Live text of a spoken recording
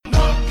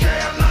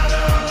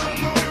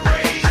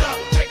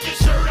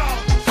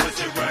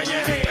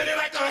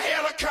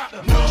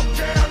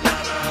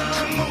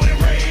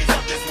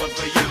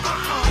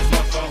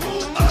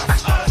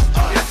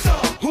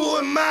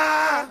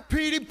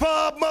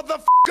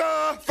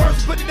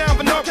First, put it down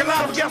for North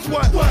Carolina. Guess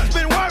what? It's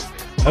been work.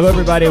 Hello,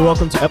 everybody.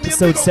 Welcome to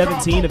episode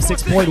 17 of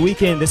 6 Point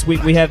Weekend. This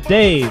week we have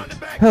Dave.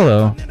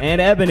 Hello.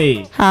 And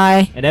Ebony.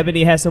 Hi. And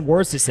Ebony has some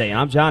words to say.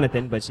 I'm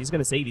Jonathan, but she's going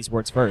to say these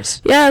words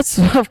first. Yes,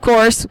 of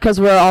course,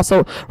 because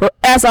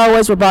as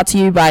always, we're brought to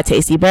you by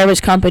Tasty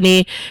Beverage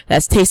Company.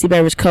 That's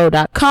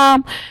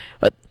tastybeverageco.com.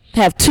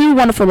 Have two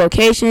wonderful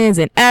locations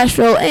in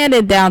Asheville and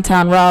in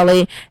downtown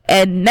Raleigh.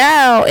 And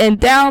now in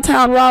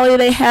downtown Raleigh,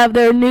 they have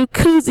their new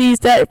koozies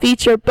that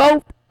feature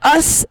both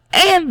us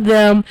and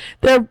them.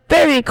 They're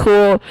very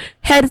cool.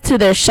 Head to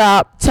their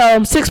shop. Tell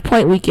them 6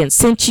 Point Weekend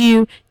sent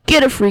you.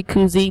 Get a free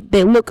koozie.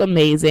 They look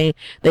amazing.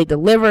 They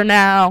deliver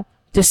now.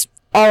 Just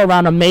all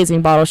around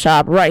amazing bottle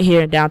shop right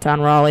here in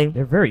downtown Raleigh.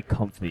 They're very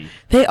comfy.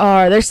 They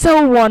are. They're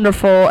so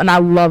wonderful, and I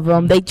love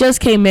them. They just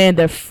came in.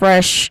 They're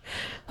fresh.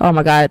 Oh,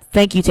 my God.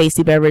 Thank you,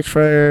 Tasty Beverage,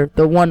 for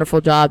the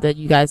wonderful job that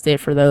you guys did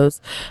for those.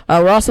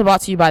 We're also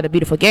brought to you by the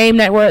Beautiful Game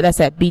Network. That's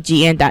at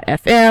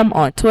bgn.fm,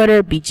 on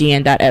Twitter,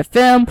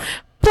 bgn.fm.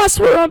 Plus,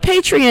 we're on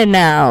Patreon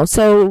now.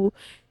 So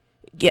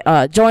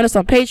join us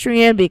on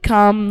Patreon.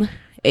 Become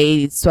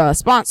a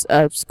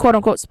sponsor,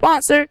 quote-unquote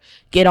sponsor.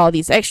 Get all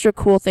these extra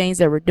cool things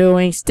that we're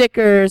doing.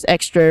 Stickers,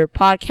 extra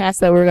podcasts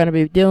that we're going to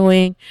be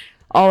doing.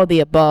 All of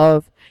the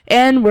above.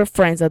 And we're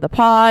friends of the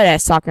pod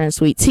at Soccer and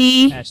Sweet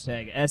Tea.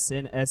 Hashtag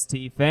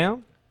SNST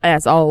fam.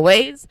 As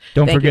always.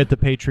 Don't forget the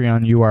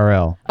Patreon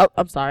URL. Oh,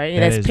 I'm sorry.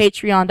 That's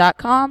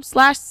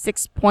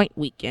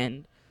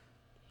patreon.com/6pointweekend.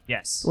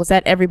 Yes. Was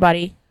that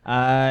everybody?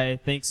 I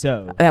think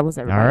so. That was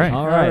everybody.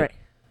 All right.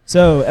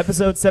 So,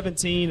 episode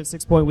 17 of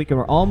 6 Point Weekend.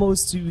 We're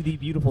almost to the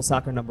beautiful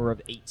soccer number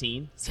of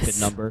 18. It's a good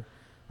number.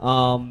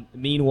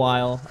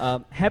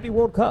 Meanwhile, happy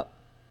World Cup.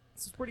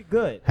 This is pretty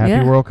good.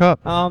 Happy World Cup.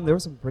 There were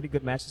some pretty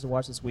good matches to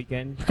watch this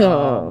weekend.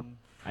 Oh.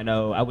 I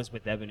know I was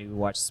with Evan who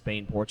watched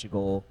Spain,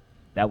 Portugal.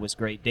 That was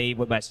great. Dave,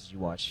 what matches did you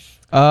watch?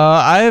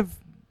 I've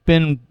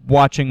been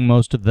watching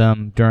most of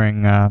them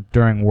during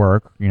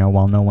work,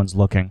 while no one's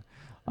looking.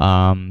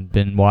 I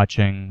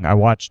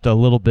watched a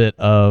little bit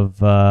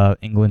of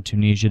England,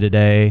 Tunisia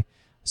today.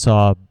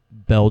 Saw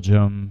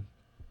Belgium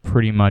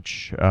pretty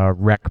much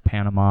wreck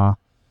Panama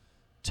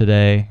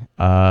today.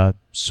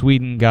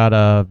 Sweden got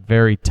a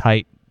very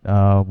tight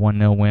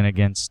 1-0 win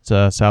against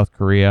South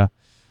Korea.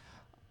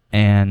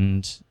 And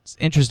it's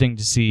interesting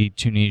to see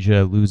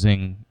Tunisia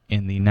losing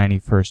in the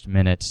 91st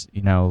minute.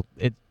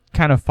 It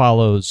kind of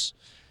follows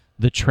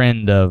the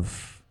trend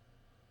of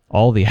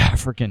all the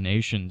African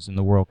nations in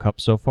the World Cup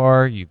so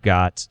far. You've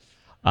got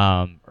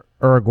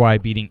Uruguay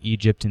beating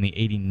Egypt in the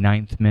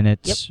 89th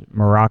minute. Yep.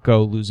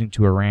 Morocco losing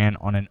to Iran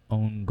on an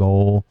own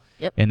goal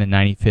in the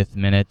 95th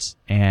minute.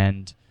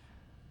 And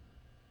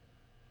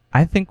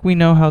I think we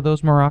know how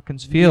those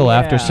Moroccans feel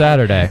after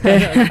Saturday.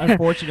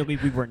 Unfortunately,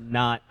 we were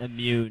not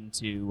immune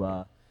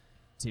to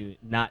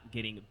not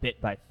getting bit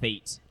by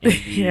fate in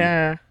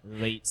the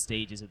late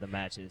stages of the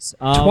matches.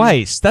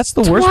 Twice. That's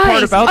the worst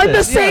part about this. On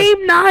the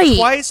same night.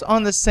 Twice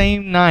on the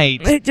same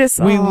night.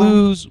 We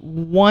lose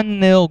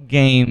 1-0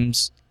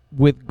 games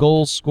with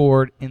goals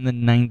scored in the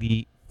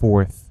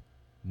 94th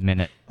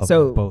minute of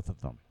both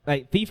of them.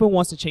 Like, FIFA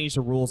wants to change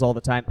the rules all the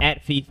time.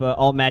 At FIFA,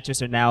 all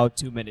matches are now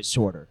 2 minutes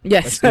shorter.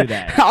 Yes. Let's do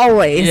that.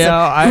 Always.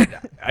 Yeah,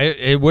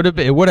 it would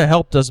have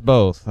helped us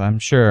both, I'm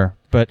sure.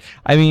 But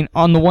I mean,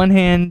 on the one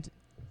hand,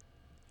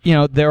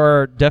 there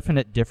are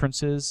definite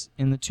differences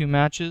in the two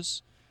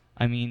matches.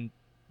 I mean,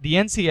 the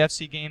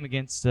NCFC game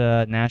against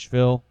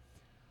Nashville,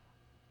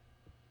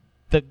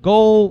 the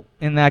goal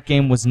in that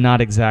game was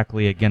not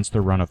exactly against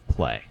the run of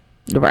play.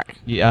 Right.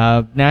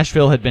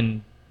 Nashville had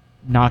been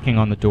knocking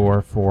on the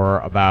door for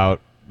about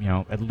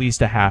at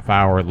least a half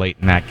hour late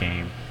in that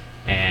game,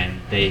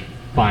 and they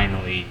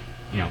finally,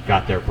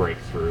 got their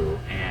breakthrough,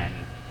 and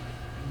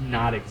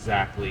not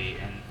exactly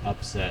an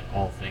upset,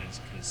 all things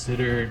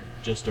considered,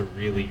 just a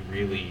really,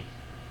 really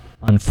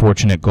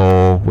unfortunate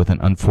goal with an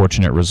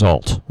unfortunate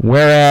result.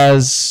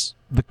 Whereas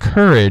the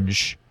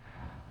Courage,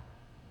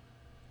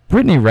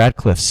 Brittany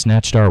Ratcliffe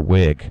snatched our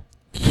wig.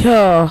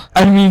 Yeah.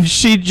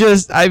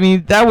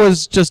 That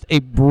was just a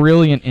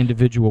brilliant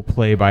individual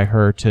play by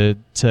her to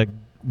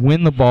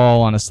win the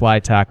ball on a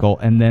slide tackle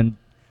and then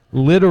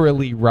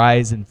literally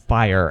rise and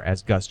fire,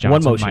 as Gus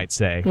Johnson might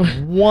say.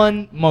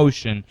 One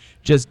motion,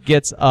 just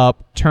gets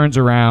up, turns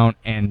around,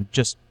 and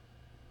just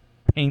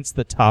paints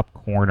the top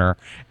corner.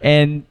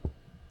 And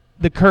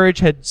the Courage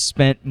had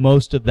spent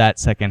most of that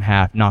second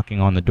half knocking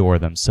on the door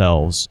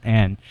themselves,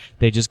 and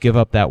they just give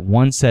up that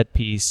one set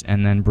piece,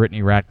 and then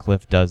Brittany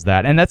Ratcliffe does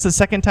that. And that's the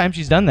second time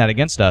she's done that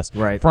against us.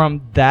 Right.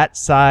 From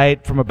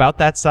about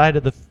that side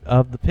of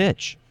the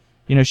pitch.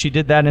 She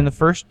did that in the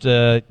first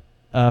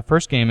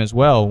game as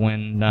well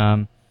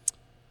when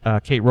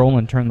Kate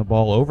Rowland turned the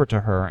ball over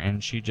to her,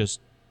 and she just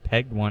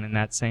pegged one in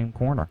that same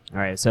corner. All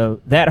right,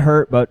 so that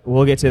hurt, but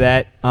we'll get to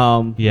that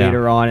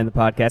later on in the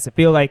podcast. I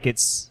feel like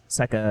it's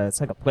like a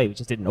play. We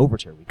just did an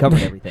overture. We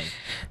covered everything.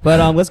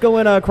 But let's go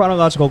in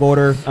chronological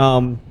order.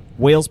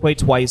 Wales played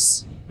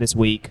twice this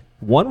week.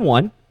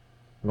 1-1.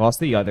 We lost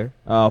the other.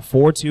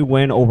 4-2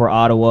 win over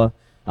Ottawa.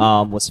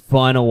 Was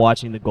fun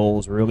watching the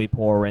goals really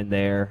pour in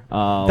there.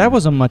 That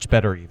was a much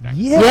better evening.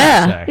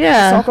 Yeah.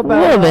 Let's talk a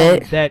about little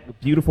bit.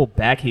 that beautiful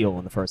back heel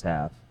in the first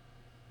half.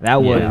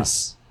 That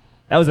was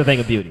a thing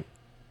of beauty.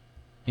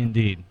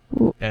 Indeed.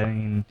 I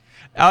mean,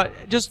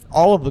 just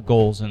all of the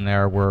goals in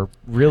there were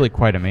really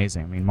quite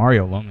amazing. I mean,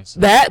 Mario Lomas.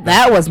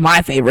 That was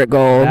my favorite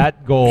goal.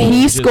 That goal.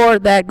 He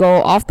scored that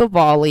goal off the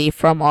volley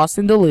from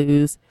Austin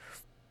Deleuze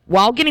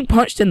while getting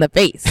punched in the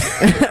face.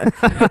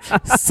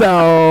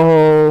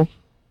 So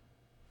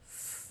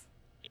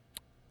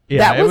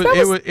yeah,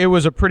 that it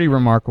was a pretty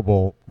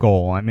remarkable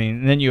goal. I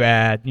mean, then you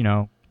add,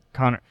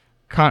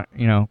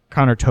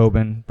 Connor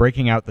Tobin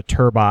breaking out the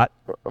turbot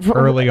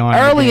early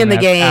in the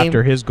game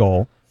after his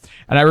goal.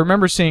 And I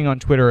remember seeing on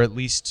Twitter at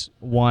least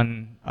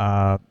one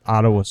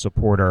Ottawa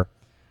supporter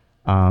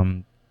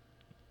commenting,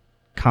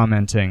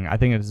 I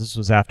think this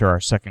was after our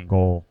second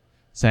goal,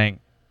 saying,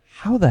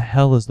 how the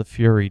hell is the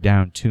Fury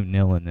down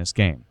 2-0 in this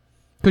game?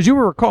 Because you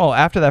will recall,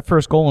 after that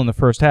first goal in the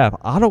first half,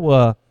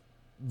 Ottawa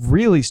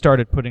really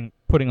started putting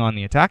on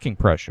the attacking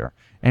pressure,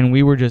 and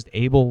we were just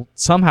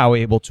somehow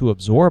able to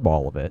absorb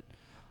all of it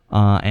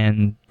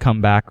and come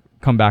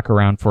back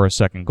around for a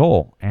second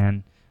goal.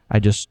 And I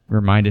just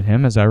reminded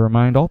him, as I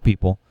remind all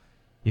people,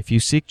 if you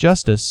seek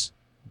justice,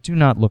 do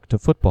not look to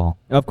football.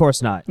 Of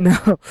course not.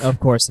 No. Of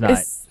course not.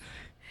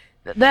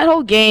 That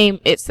whole game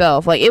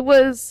itself, it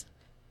was...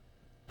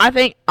 I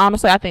think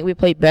we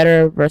played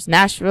better versus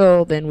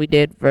Nashville than we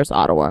did versus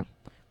Ottawa.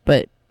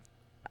 But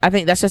I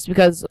think that's just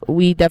because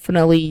we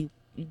definitely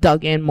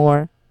dug in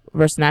more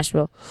versus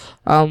Nashville.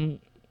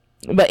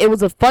 But it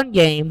was a fun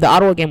game. The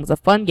Ottawa game was a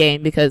fun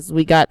game because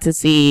we got to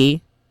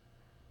see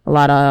a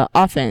lot of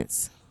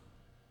offense.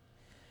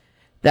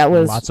 That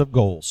was lots of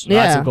goals.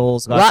 Yeah, lots of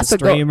goals, lots of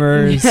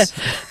streamers.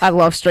 I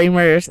love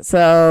streamers.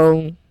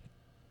 So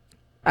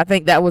I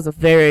think that was a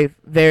very,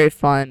 very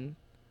fun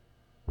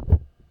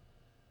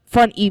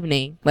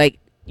evening.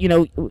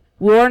 We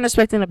weren't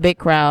expecting a big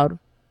crowd,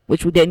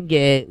 which we didn't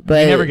get.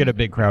 But you never get a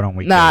big crowd on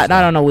weekdays. Not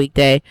on a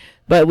weekday.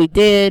 But we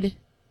did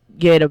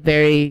get a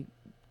very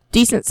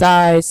decent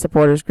sized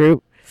supporters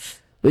group.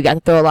 We got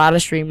to throw a lot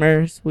of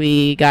streamers.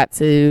 We got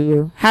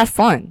to have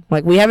fun.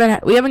 We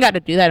haven't got to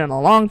do that in a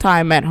long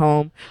time at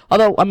home.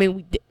 Although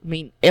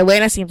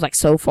Atlanta seems like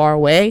so far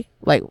away.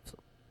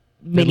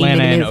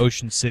 Atlanta and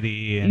Ocean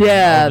City and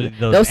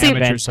those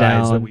amateur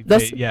sides that we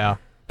played. Yeah.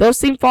 Those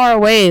seem far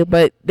away,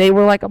 but they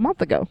were a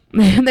month ago.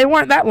 They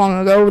weren't that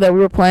long ago that we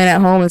were playing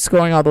at home and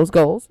scoring all those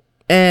goals.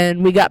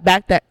 And we got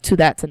back to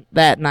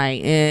that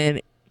night,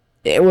 and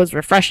it was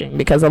refreshing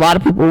because a lot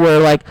of people were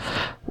like,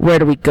 where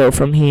do we go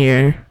from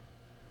here?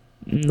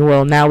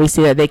 Well, now we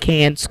see that they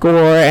can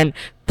score, and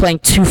playing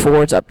two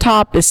forwards up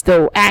top is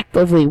still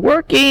actively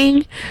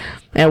working,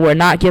 and we're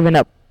not giving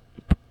up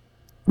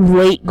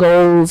late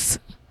goals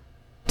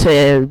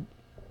to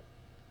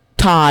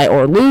tie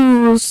or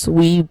lose.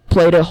 We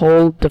played a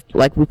whole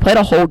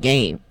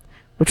game,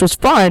 which was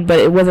fun, but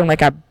it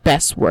wasn't our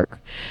best work.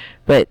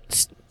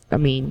 But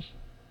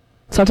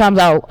sometimes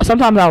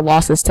our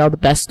losses tell the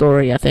best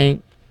story, I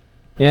think.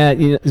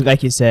 Yeah,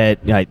 like you said,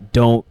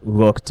 don't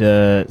look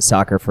to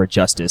soccer for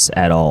justice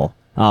at all.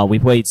 We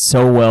played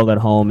so well at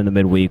home in the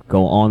midweek,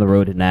 go on the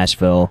road to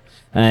Nashville,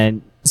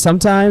 and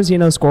sometimes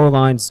score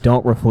lines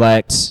don't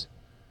reflect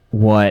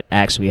what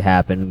actually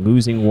happened.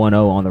 Losing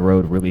 1-0 on the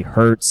road really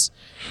hurts.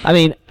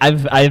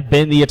 I've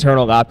been the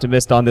eternal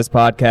optimist on this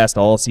podcast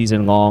all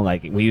season long.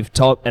 We've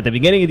talked at the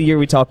beginning of the year,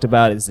 we talked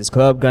about, is this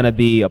club gonna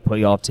be a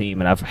playoff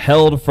team? And I've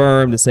held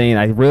firm to saying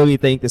I really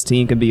think this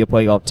team can be a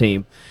playoff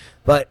team.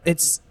 But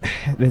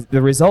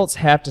the results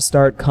have to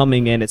start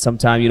coming in at some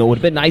time. It would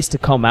have been nice to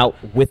come out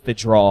with the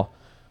draw.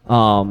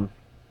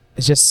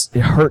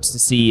 It hurts to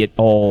see it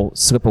all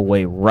slip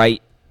away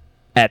right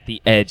at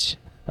the edge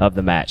of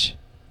the match.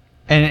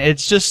 And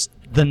it's just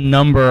the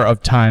number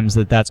of times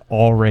that's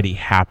already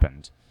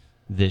happened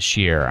this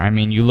year.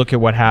 You look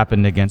at what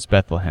happened against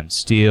Bethlehem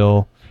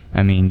Steel.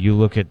 You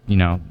look at,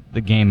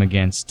 the game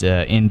against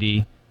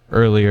Indy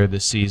earlier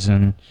this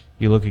season.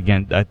 You look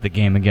again at the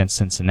game against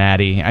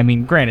Cincinnati.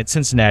 Granted,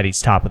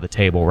 Cincinnati's top of the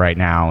table right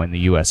now in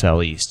the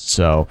USL East,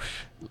 so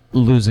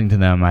losing to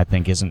them, I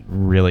think, isn't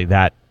really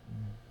that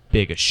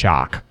big a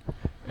shock,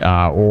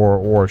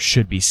 or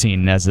should be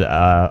seen as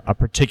a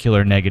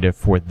particular negative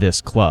for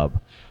this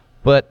club.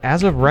 But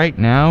as of right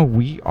now,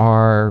 we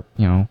are,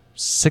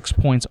 6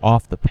 points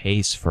off the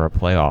pace for a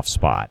playoff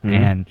spot,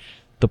 and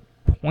the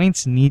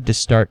points need to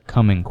start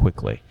coming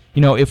quickly.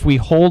 If we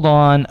hold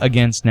on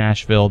against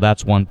Nashville,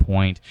 that's 1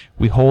 point.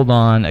 We hold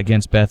on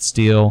against Beth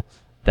Steel,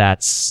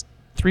 that's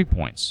 3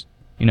 points.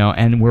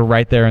 And we're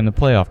right there in the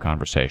playoff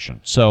conversation.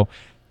 So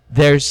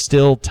there's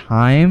still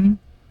time,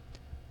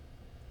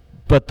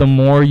 but the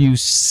more you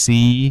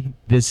see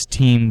this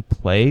team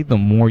play, the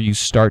more you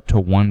start to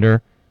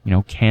wonder,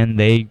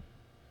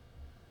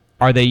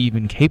 are they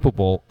even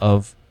capable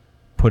of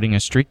putting a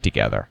streak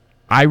together?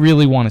 I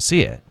really want to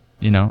see it.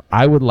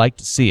 I would like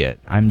to see it.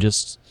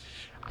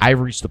 I've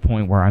reached the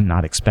point where I'm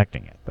not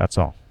expecting it. That's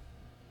all.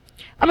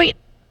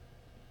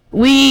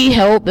 We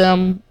held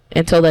them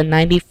until the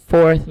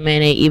 94th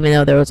minute, even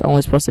though there was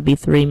only supposed to be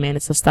 3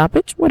 minutes of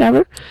stoppage.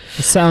 Whatever.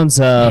 It sounds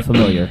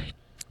familiar.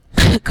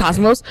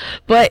 Cosmos.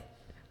 But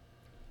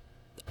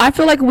I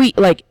feel like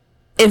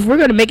if we're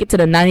going to make it to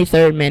the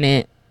 93rd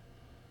minute,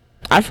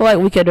 I feel like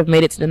we could have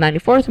made it to the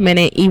 94th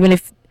minute, even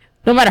if,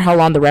 no matter how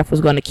long the ref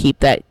was going to keep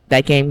that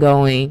game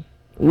going.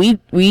 We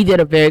did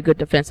a very good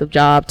defensive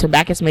job.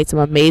 Tambakis made some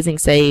amazing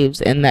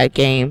saves in that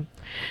game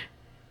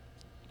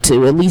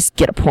to at least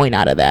get a point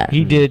out of that.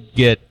 He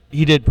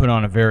did put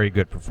on a very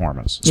good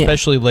performance,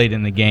 especially late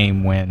in the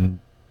game when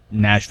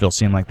Nashville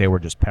seemed like they were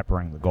just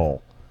peppering the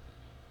goal.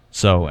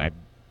 So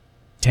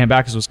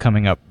Tambakis was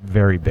coming up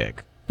very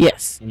big.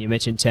 Yes. And you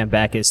mentioned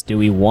Tambakis. Do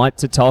we want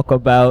to talk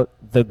about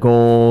the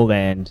goal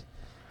and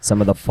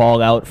some of the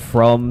fallout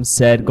from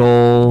said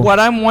goal? What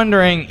I'm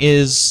wondering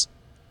is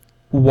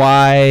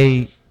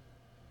why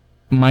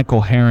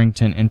Michael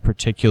Harrington in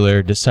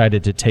particular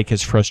decided to take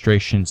his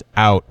frustrations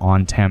out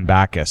on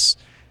Tambakis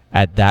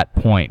at that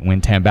point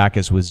when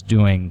Tambakis was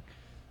doing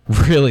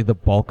really the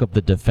bulk of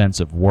the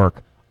defensive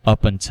work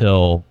up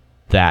until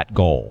that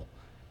goal.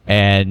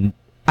 And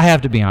I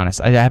have to be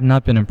honest, I have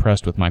not been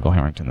impressed with Michael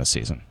Harrington this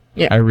season.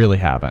 Yeah. I really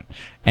haven't.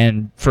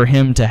 And for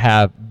him to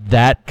have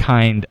that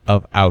kind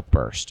of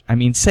outburst, I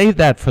mean, save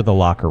that for the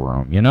locker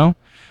room, you know?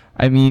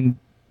 I mean,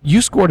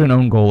 you scored an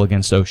own goal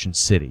against Ocean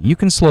City. You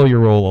can slow your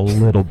roll a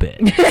little bit.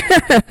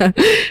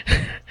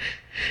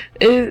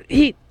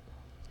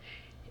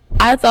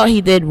 I thought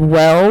he did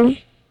well. I'm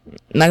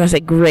not gonna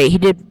say great. He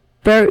did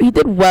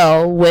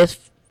well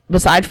with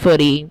beside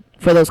footy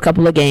for those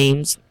couple of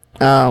games,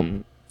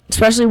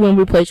 especially when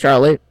we played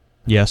Charlotte.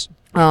 Yes.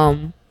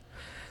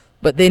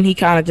 But then he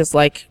kind of just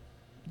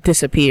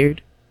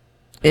disappeared,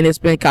 and it's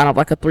been kind of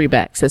like a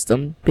 3-back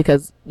system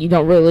because you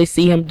don't really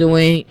see him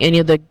doing any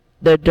of the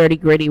dirty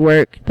gritty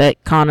work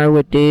that Connor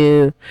would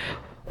do,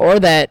 or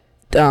that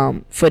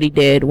Footy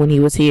did when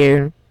he was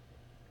here.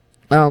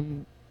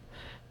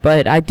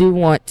 But I do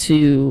want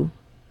to.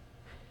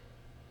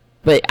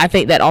 But I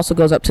think that also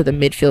goes up to the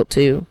midfield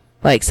too.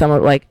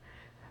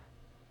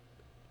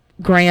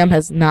 Graham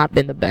has not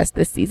been the best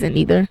this season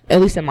either,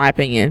 at least in my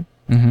opinion.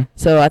 Mm-hmm.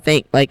 So I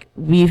think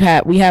we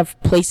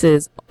have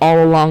places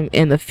all along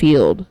in the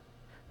field,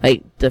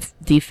 like the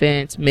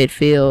defense,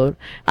 midfield.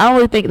 I don't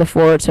really think the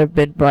forwards have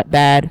been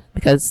bad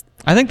because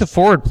I think the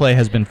forward play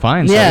has been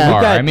fine so Yeah,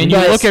 far. got- I mean, you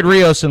guys- look at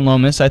Rios and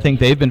Lomas, I think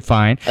they've been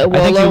fine. I think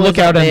you Lomas look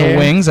out is in the there.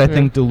 wings, I Yeah.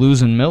 think think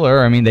Deleuze and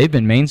Miller, I mean, they've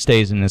been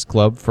mainstays in this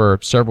club for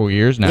several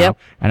years now, Yep.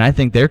 and I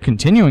think they're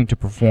continuing to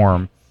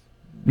perform,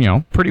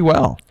 pretty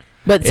well.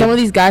 But some of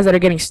these guys that are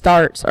getting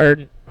starts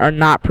are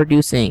not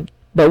producing,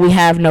 but we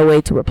have no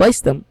way to replace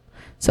them.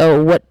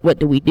 So what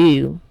do we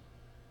do?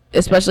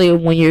 Especially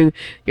when you're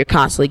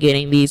constantly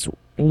getting these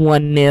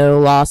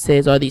 1-0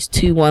 losses or these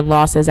 2-1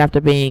 losses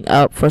after being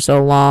up for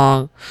so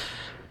long.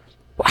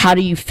 How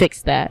do you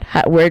fix that?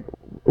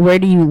 Where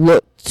do you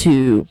look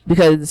to?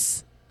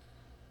 Because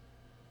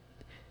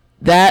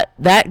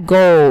that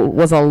goal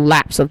was a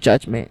lapse of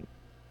judgment.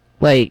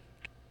 I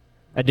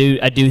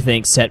do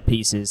think set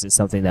pieces is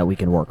something that we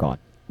can work on.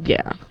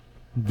 Yeah.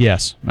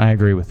 Yes, I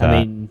agree with that. I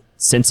mean,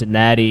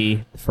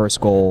 Cincinnati, the first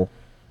goal.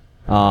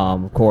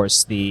 Of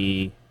course,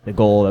 the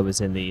goal that was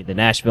in the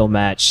Nashville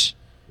match.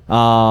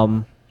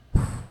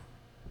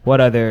 What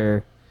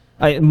other...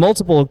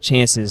 multiple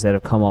chances that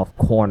have come off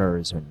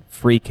corners and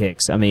free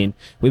kicks. I mean,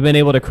 we've been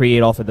able to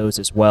create off of those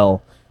as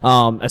well.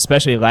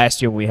 Especially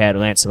last year when we had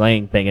Lance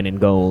Lang banging in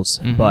goals.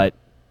 Mm-hmm. But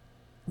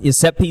is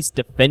set piece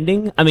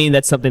defending? I mean,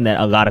 that's something that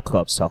a lot of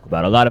clubs talk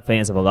about. A lot of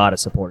fans of a lot of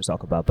supporters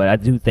talk about. But I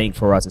do think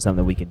for us it's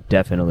something we can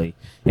definitely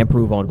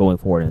improve on going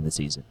forward in the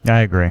season. I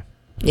agree.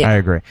 Yeah. I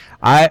agree.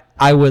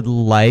 I would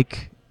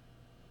like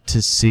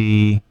to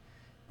see,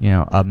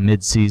 a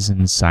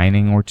mid-season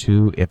signing or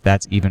two, if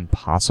that's even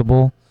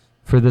possible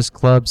for this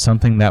club,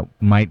 something that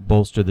might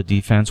bolster the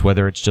defense,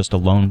 whether it's just a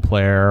lone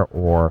player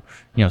or,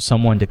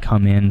 someone to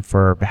come in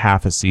for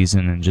half a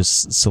season and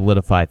just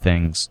solidify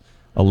things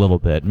a little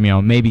bit.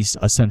 Maybe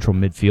a central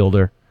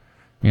midfielder,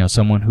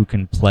 someone who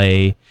can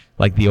play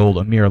like the old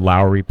Amir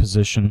Lowry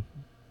position,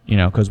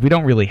 because we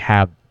don't really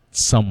have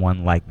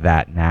someone like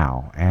that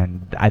now.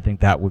 And I think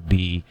that would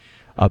be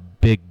a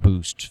big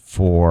boost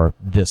for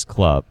this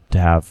club to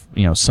have,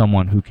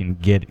 someone who can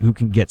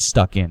get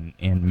stuck in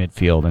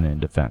midfield and in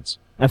defense.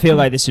 I feel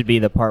like this should be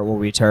the part where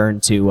we turn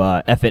to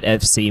Effort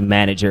FC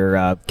manager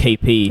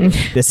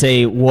KP to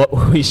say what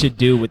we should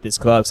do with this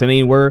club. So, I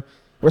mean, we're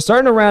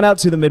starting to round out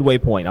to the midway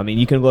point. I mean,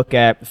 you can look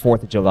at the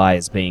 4th of July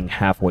as being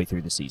halfway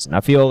through the season.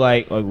 I feel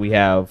like we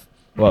have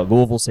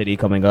Louisville City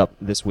coming up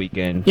this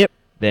weekend. Yep.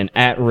 Then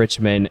at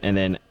Richmond, and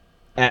then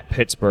at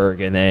Pittsburgh,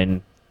 and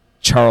then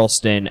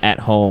Charleston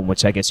at home,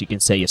 which I guess you can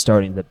say is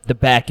starting the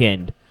back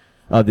end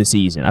of the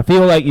season. I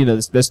feel like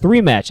there's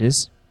 3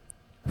 matches.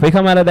 If we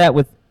come out of that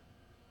with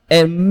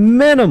a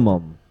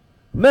minimum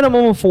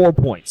of 4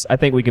 points, I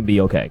think we can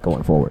be okay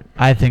going forward.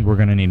 I think we're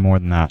going to need more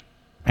than that.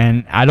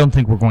 And I don't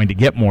think we're going to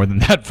get more than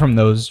that from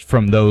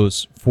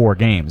those 4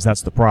 games.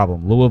 That's the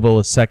problem. Louisville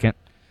is second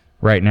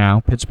right now.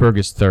 Pittsburgh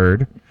is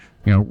third.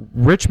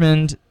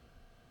 Richmond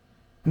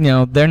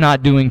they're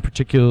not doing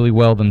particularly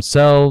well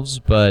themselves,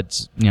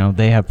 but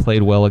they have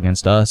played well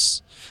against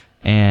us.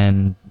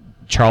 And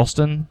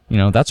Charleston,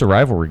 that's a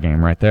rivalry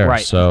game right there.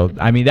 Right. So,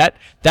 I mean, that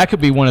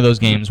could be one of those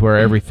games where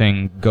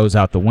everything goes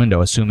out the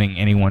window, assuming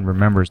anyone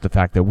remembers the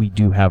fact that we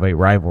do have a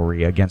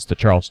rivalry against the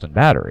Charleston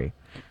Battery.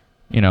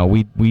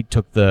 We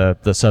took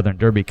the Southern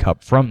Derby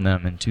Cup from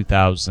them in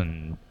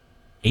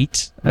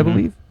 2008, I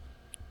believe,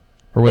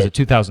 or was it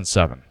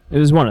 2007? It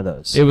was one of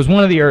those. It was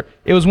one of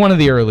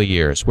the early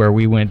years where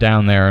we went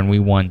down there and we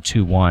won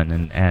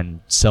 2-1 and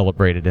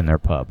celebrated in their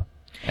pub.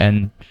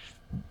 And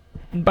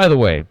by the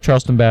way,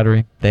 Charleston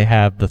Battery, they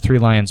have the Three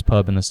Lions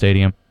pub in the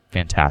stadium.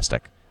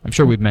 Fantastic. I'm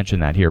sure we've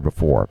mentioned that here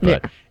before,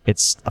 but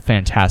it's a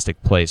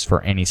fantastic place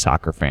for any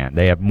soccer fan.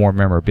 They have more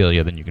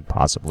memorabilia than you can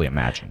possibly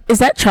imagine. Is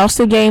that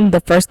Charleston game the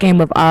first game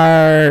of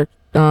our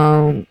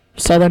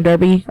Southern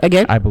Derby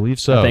again? I believe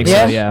so. I think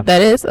so, yeah.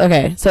 That is?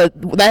 Okay. So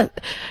that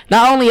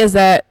not only is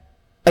that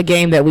a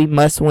game that we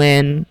must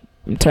win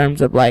in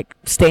terms of like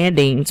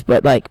standings,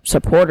 but like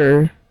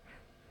supporter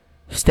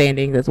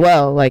standings as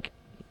well. Like,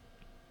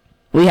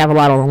 we have a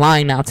lot on the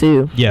line now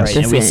too. Yes,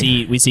 right.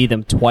 And we see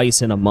them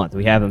twice in a month.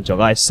 We have them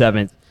July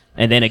 7th,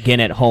 and then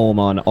again at home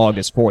on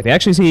August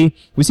 4th.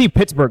 We see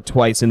Pittsburgh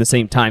twice in the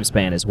same time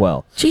span as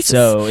well. Jesus.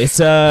 So it's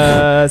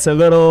a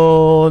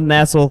little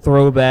Nassau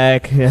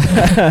throwback,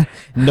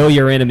 know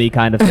your enemy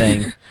kind of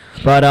thing.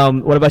 But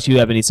what about you,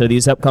 Ebony? So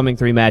these upcoming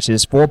 3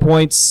 matches, 4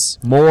 points,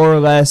 more or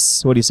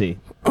less. What do you see?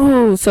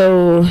 Oh,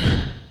 so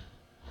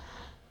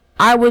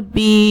I would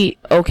be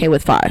okay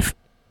with 5.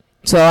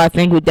 So I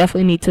think we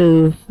definitely need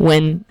to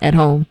win at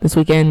home this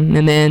weekend,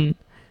 and then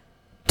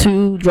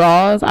 2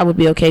 draws I would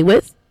be okay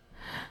with,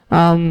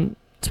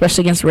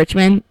 especially against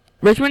Richmond.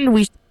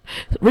 Richmond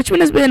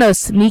has been a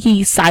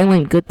sneaky,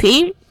 silent, good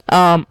team.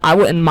 I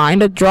wouldn't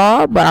mind a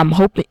draw, but I'm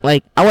hoping,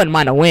 I wouldn't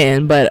mind a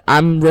win, but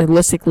I'm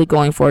realistically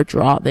going for a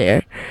draw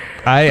there.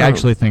 I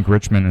actually think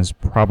Richmond is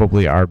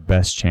probably our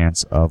best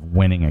chance of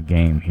winning a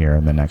game here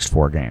in the next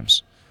 4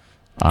 games.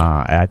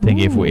 I think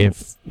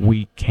if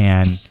we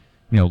can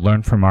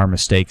learn from our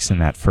mistakes in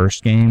that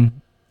first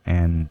game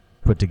and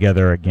put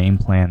together a game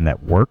plan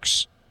that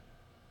works,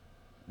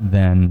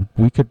 then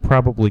we could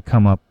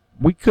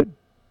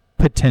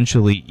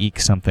potentially eke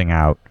something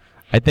out.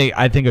 I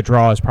think a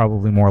draw is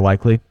probably more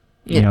likely,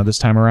 this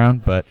time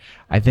around, but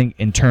I think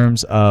in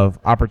terms of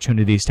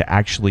opportunities to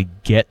actually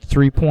get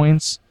 3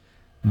 points,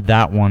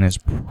 that one is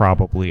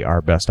probably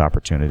our best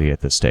opportunity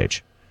at this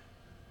stage.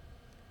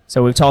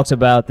 So we've talked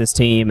about this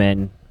team,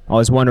 and I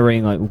was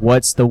wondering,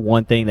 what's the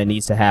one thing that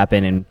needs to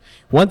happen? And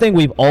one thing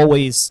we've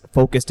always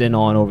focused in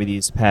on over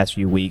these past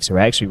few weeks, or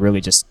actually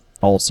really just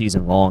all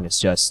season long, is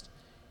just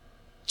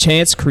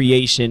chance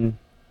creation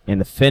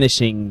and the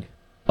finishing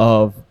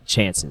of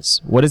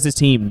chances. What does this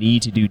team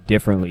need to do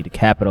differently to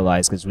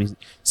capitalize? Because we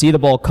see the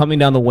ball coming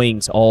down the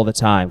wings all the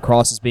time.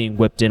 Crosses being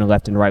whipped in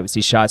left and right. We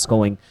see shots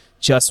going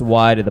just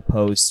wide of the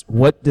post.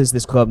 What does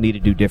this club need to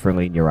do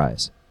differently in your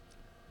eyes?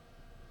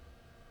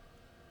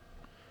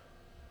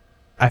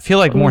 I feel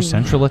like more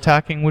central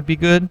attacking would be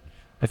good.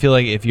 I feel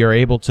like if you're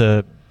able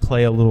to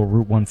play a little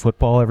Route 1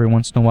 football every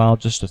once in a while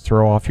just to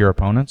throw off your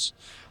opponents,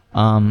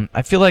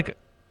 I feel like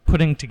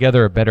putting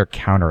together a better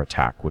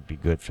counterattack would be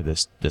good for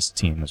this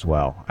team as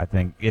well. I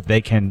think if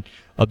they can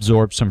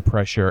absorb some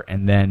pressure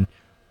and then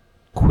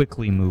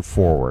quickly move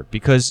forward,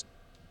 because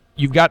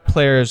you've got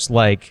players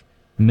like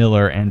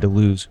Miller and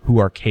Deleuze who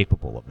are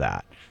capable of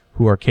that,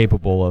 who are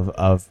capable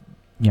of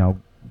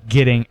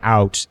getting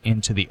out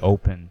into the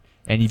open.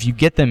 And if you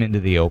get them into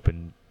the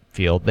open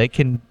field, they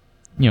can,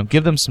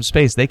 give them some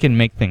space. They can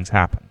make things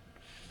happen.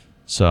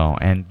 So,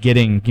 and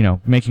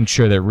making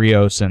sure that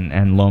Rios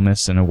and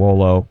Lomas and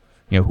Iwolo,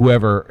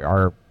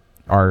 whoever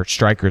our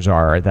strikers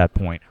are at that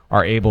point,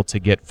 are able to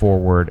get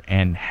forward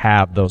and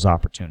have those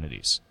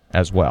opportunities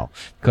as well.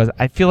 Because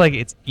I feel like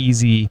it's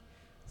easy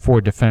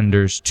for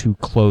defenders to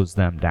close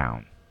them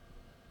down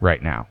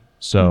right now.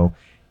 So,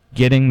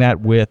 getting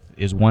that width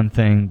is one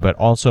thing, but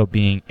also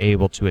being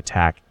able to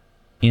attack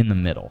in the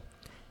middle.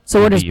 So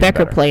where does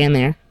Becker play in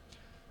there?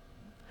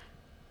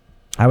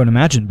 I would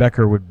imagine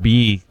Becker would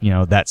be,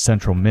 that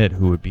central mid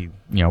who would be,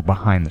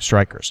 behind the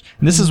strikers.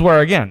 And this is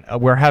where, again,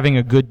 we're having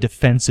a good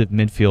defensive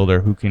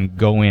midfielder who can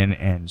go in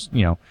and,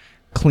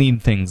 clean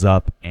things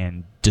up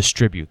and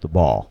distribute the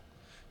ball,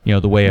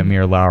 the way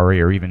Amir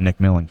Lowry or even Nick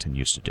Millington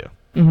used to do.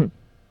 Mm-hmm.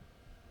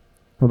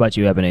 What about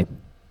you, Ebony?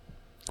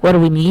 What do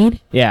we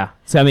need? Yeah.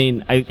 So,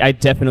 I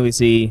definitely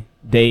see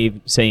Dave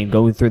saying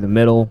going through the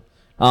middle.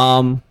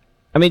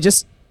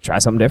 Just try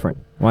something different.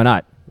 Why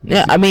not?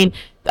 Yeah, I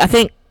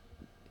think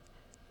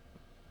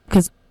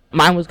because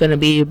mine was going to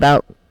be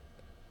about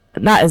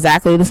not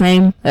exactly the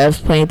same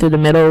as playing through the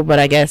middle, but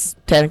I guess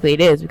technically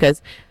it is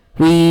because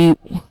we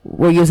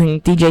were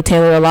using DJ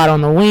Taylor a lot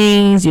on the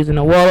wings, using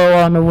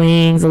Iwolo on the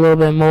wings a little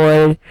bit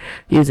more,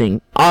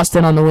 using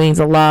Austin on the wings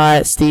a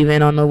lot,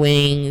 Steven on the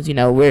wings.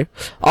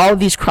 All of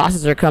these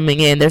crosses are coming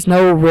in. There's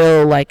no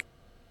real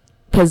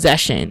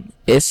possession.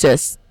 It's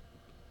just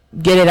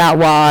get it out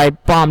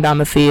wide, bomb down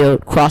the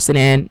field, cross it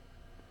in,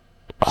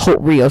 hope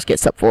Rios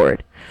gets up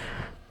forward.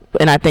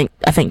 And I think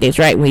Dave's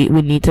right. We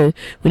need to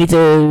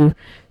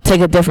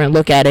take a different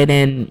look at it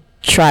and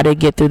try to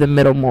get through the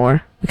middle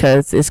more,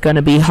 because it's going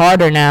to be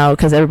harder now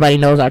because everybody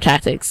knows our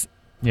tactics.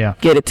 Yeah.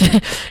 Get it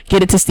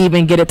to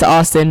Steven, get it to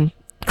Austin,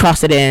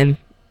 cross it in,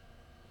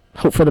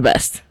 hope for the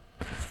best.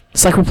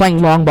 It's like we're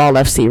playing long ball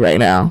FC right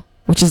now,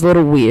 which is a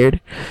little weird.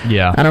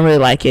 Yeah. I don't really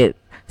like it.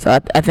 So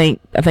I think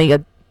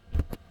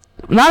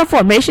not a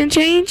formation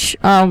change,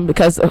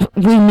 because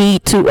we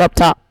need two up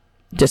top.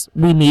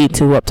 We need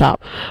two up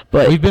top.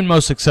 But we've been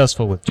most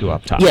successful with two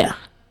up top. Yeah.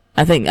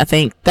 I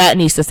think that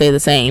needs to stay the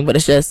same, but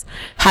it's just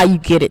how you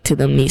get it to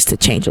them needs to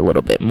change a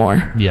little bit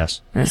more.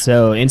 Yes.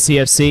 So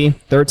NCFC,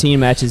 13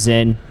 matches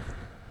in,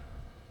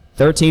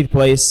 13th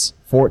place,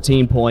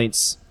 14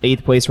 points,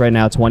 8th place right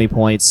now, 20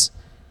 points.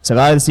 So a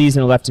lot of the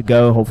season left to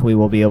go. Hopefully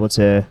we'll be able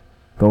to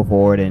go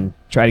forward and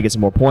try to get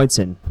some more points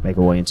and make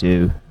our way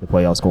into the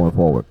playoffs going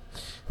forward.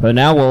 But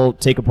now we'll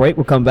take a break.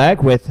 We'll come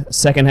back with the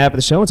second half of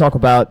the show and talk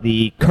about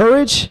the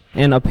Courage,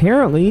 and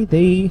apparently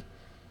they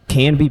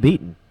can be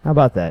beaten. How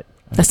about that?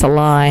 That's a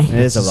lie. It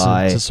is a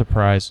lie. It's a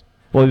surprise.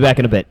 We'll be back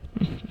in a bit.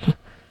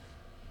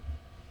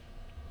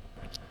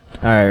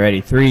 All right, ready?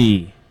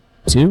 3,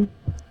 2,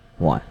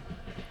 1. All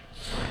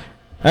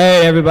right,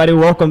 everybody,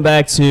 welcome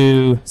back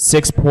to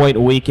 6 Point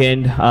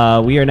Weekend.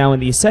 We are now in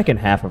the second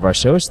half of our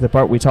show. It's the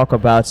part we talk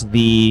about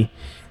the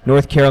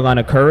North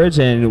Carolina Courage,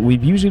 and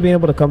we've usually been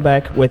able to come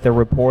back with a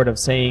report of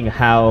saying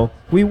how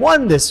we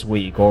won this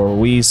week, or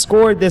we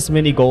scored this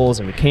many goals,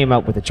 and we came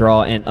out with a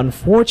draw, and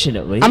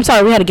unfortunately... I'm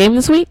sorry, we had a game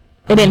this week?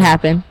 It didn't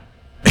happen.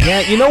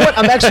 Yeah, you know what?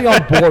 I'm actually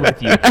on board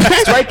with you.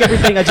 Strike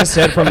everything I just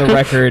said from the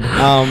record.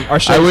 Our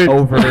show's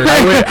over.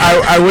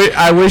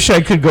 I wish I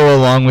could go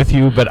along with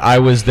you, but I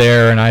was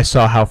there and I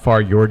saw how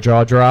far your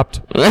jaw dropped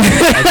at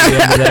the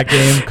end of that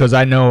game, because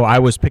I know I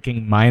was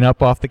picking mine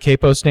up off the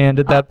capo stand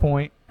at that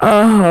point.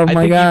 Oh,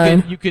 my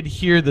God. You could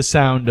hear the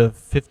sound of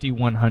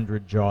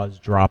 5,100 jaws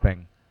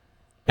dropping.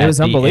 It was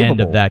at the unbelievable.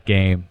 end of that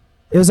game.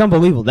 It was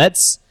unbelievable.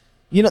 That's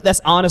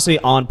honestly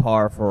on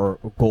par for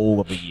goal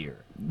of the year.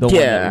 The one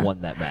that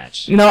won that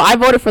match. I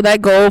voted for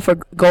that goal for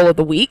goal of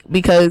the week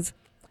because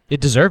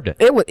it deserved it.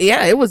 It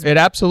was. It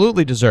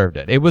absolutely deserved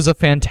it. It was a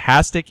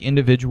fantastic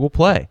individual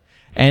play,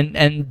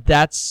 and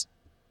that's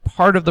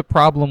part of the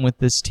problem with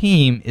this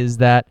team, is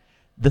that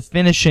the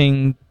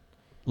finishing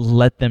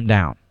let them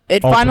down.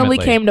 It finally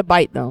came to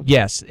bite them.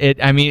 Yes,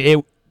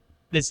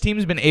 this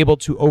team's been able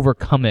to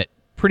overcome it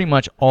pretty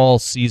much all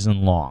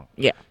season long.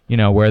 Yeah.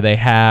 Where they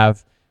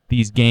have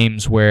these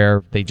games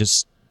where they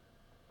just,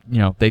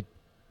 they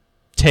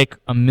take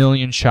a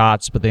million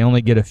shots, but they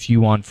only get a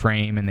few on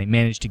frame, and they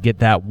manage to get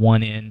that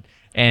one in,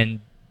 and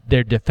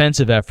their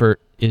defensive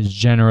effort is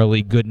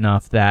generally good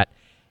enough that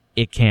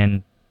it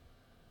can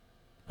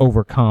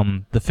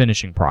overcome the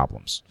finishing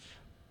problems.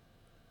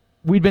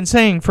 We'd been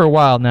saying for a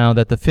while now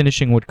that the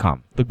finishing would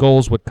come, the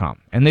goals would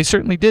come, and they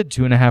certainly did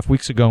 2.5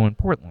 weeks ago in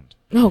Portland.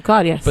 Oh,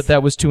 God, yes. But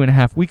that was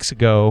 2.5 weeks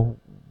ago,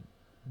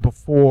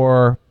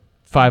 before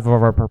 5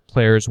 of our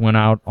players went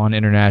out on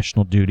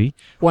international duty.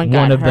 One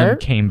of hurt. them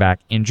came back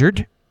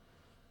injured.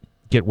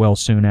 Get well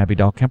soon, Abby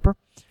Dahlkemper.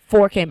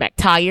 4 came back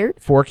tired.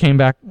 4 came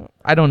back.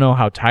 I don't know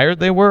how tired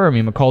they were. I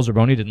mean, McCall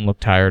Zerboni didn't look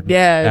tired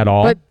at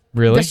all. But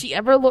really? Does she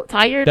ever look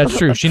tired? That's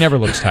true. She never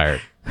looks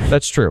tired.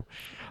 That's true.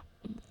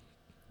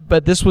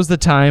 But this was the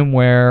time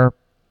where,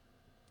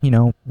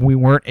 we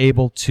weren't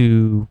able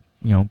to,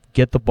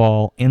 get the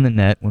ball in the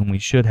net when we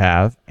should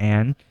have,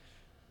 and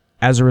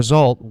as a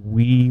result,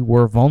 we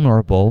were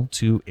vulnerable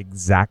to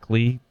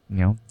exactly,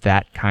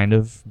 that kind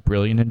of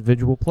brilliant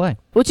individual play.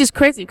 Which is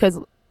crazy because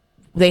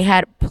they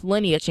had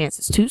plenty of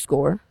chances to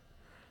score.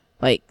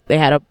 Like, they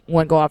had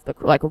one go off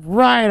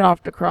right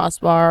off the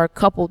crossbar, a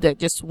couple that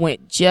just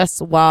went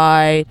just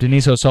wide.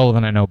 Denise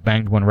O'Sullivan, I know,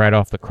 banged one right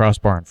off the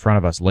crossbar in front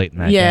of us late in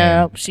that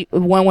game.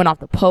 One went off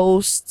the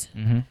post.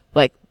 Mm-hmm.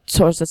 Like,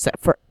 towards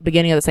the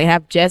beginning of the second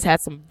half. Jess had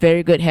some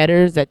very good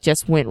headers that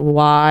just went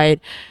wide.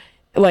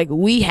 Like,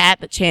 we had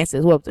the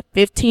chances. What was it?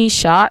 15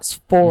 shots,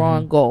 4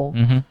 on goal.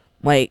 Mm-hmm.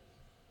 Like,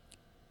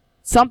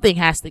 something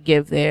has to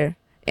give there.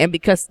 And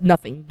because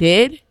nothing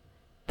did,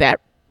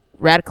 that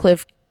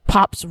Radcliffe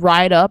pops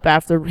right up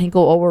after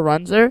Hinkle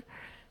overruns her,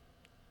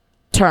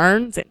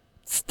 turns and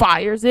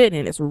fires it,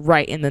 and it's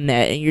right in the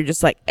net. And you're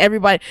just like,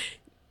 everybody,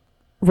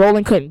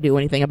 Roland couldn't do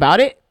anything about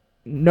it.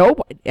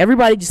 Nobody,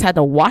 everybody just had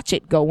to watch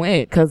it go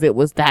in because it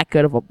was that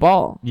good of a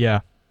ball.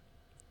 Yeah.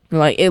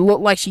 Like, it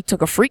looked like she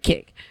took a free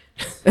kick.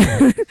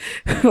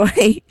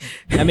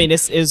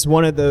 It's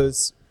one of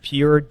those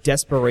pure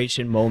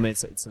desperation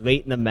moments. It's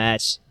late in the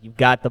match. You've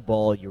got the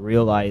ball. You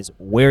realize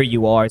where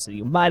you are, so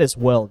you might as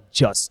well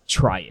just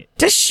try it.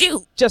 Just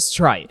shoot. Just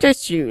try it.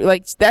 Just shoot.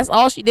 Like, that's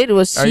all she did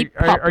was she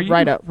popped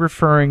right up. Are you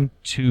referring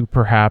to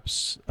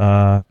perhaps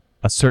a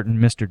certain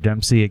Mr.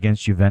 Dempsey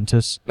against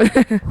Juventus?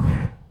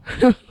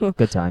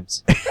 Good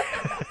times.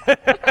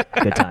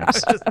 Good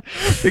times.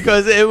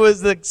 Because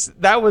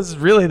that was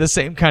really the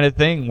same kind of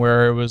thing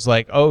where it was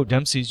like, oh,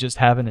 Dempsey's just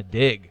having a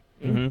dig.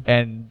 Mm-hmm.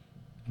 And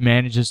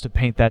manages to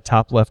paint that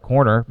top left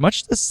corner,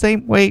 much the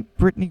same way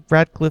Brittany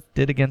Radcliffe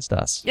did against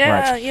us.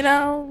 Yeah,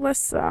 Right.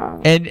 let's.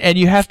 And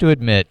you have to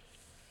admit,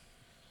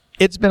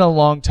 it's been a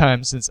long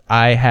time since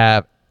I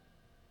have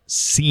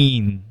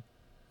seen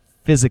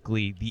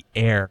physically the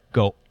air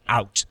go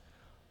out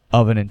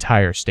of an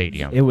entire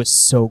stadium. It was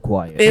so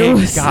quiet.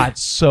 It got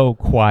so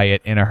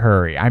quiet in a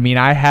hurry. I mean,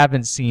 I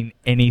haven't seen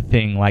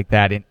anything like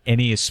that in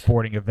any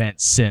sporting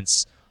event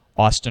since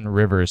Austin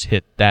Rivers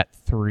hit that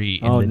 3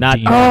 in the not-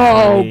 D.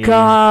 Oh Three.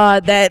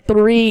 God, that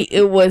 3!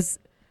 It was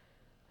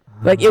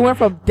like it went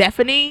from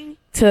deafening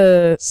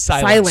to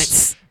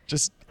silence.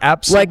 Just Like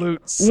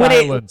absolute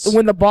silence.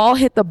 when the ball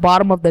hit the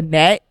bottom of the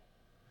net,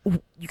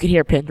 you could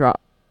hear a pin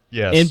drop.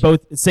 yes. In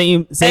both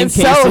same And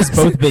cases,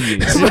 so- both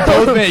venues. In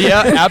both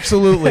yeah,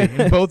 absolutely.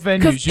 In both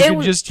 'Cause venues, you it could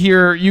was- just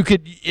hear.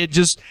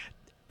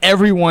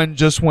 Everyone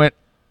just went,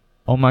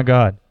 "Oh my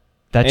God,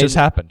 that just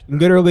And- happened."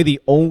 Literally, the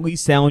only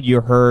sound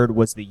you heard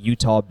was the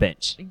Utah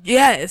bench.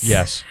 Yes.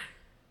 Yes.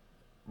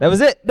 That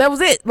was it. That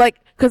was it. Like,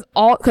 cause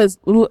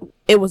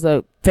it was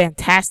a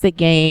fantastic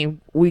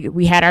game.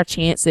 We had our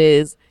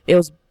chances. It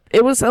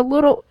was a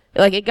little,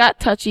 like, it got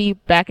touchy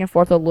back and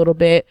forth a little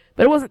bit,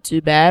 but it wasn't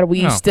too bad.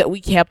 We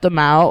kept them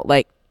out.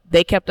 Like,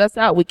 they kept us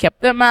out. We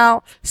kept them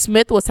out.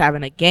 Smith was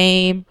having a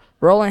game.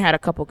 Roland had a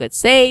couple good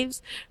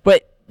saves,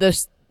 but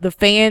the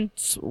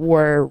fans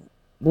were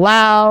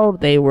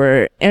loud. They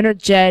were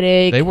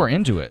energetic. They were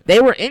into it. They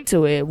were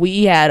into it.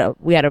 We had a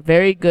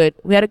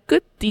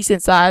good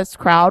decent sized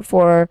crowd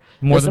for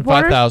More the than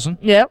supporters. 5,000.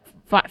 Yep,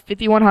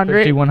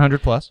 5,100.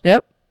 5,100 plus.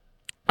 Yep.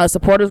 A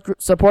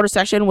supporter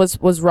section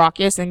was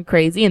raucous and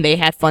crazy, and they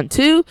had fun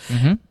too.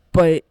 Mm-hmm.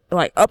 But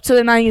like up to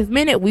the 90th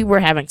minute, we were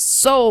having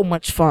so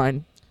much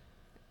fun,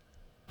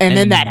 and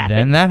then that happened.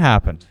 Then that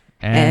happened.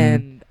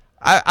 And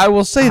I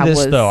will say I this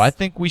was- though, I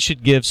think we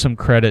should give some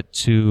credit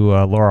to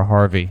Laura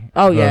Harvey,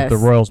 yes. the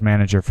Royals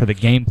manager, for the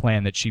game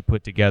plan that she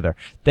put together.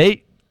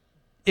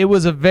 It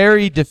was a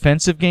very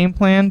defensive game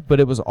plan, but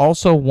it was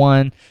also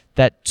one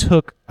that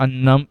took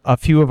a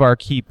few of our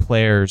key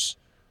players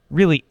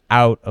really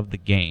out of the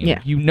game.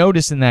 Yeah. You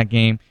notice in that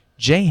game,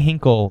 Jay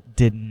Hinkle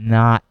did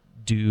not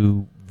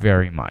do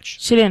very much.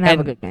 She didn't have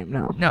a And- good game.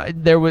 No. No,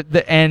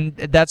 and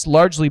that's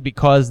largely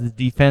because the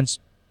defense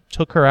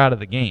took her out of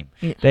the game.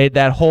 Yeah.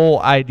 That whole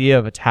idea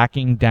of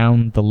attacking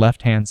down the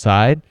left-hand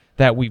side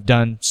that we've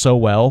done so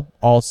well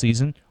all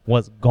season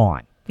was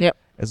gone. Yep.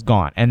 It's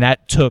gone, and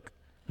that took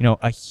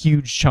a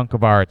huge chunk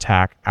of our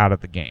attack out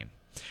of the game.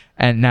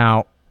 And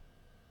now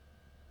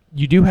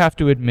you do have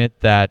to admit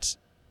that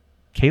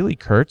Kaylee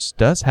Kurtz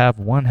does have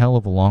one hell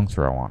of a long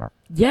throw on her.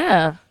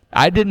 Yeah.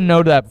 I didn't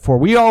know that before.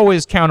 We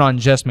always count on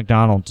Jess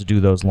McDonald to do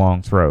those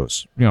long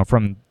throws,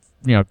 from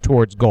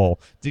towards goal.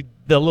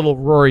 The little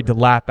Rory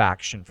DeLapp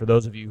action, for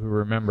those of you who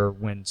remember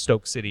when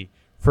Stoke City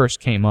first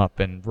came up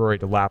and Rory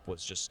DeLapp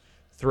was just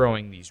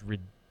throwing these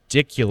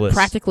ridiculous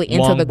Practically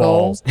into long the goal.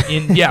 balls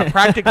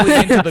practically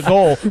into the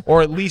goal,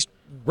 or at least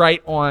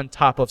right on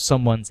top of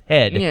someone's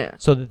head, Yeah.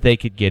 so that they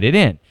could get it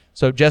in.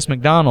 So Jess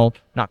McDonald,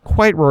 not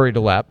quite Rory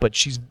DeLapp, but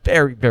she's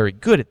very, very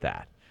good at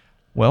that.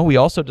 Well, we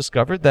also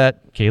discovered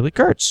that Kaylee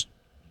Kurtz,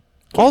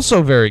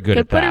 also very good Could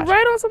at put that. it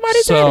right on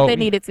somebody's head if they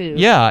needed to.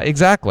 Yeah,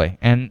 exactly.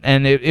 And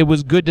it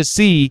was good to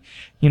see,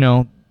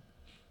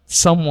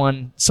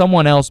 someone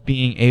else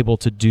being able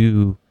to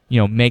do,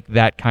 make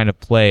that kind of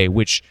play,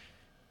 which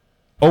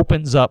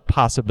opens up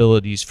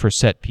possibilities for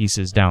set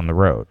pieces down the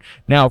road.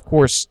 Now, of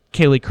course,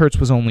 Kaylee Kurtz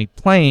was only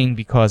playing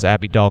because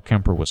Abby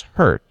Dahlkemper was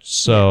hurt.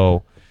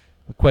 So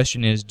the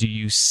question is, do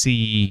you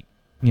see,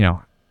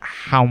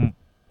 how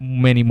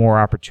many more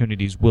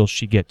opportunities will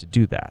she get to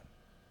do that?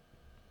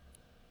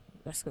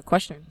 That's a good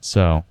question.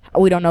 So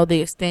We don't know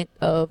the extent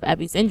of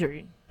Abby's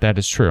injury. that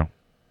is true.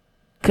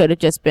 Could have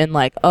just been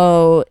like,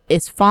 oh,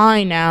 it's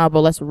fine now, but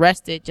let's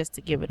rest it just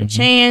to give it a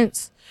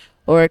chance.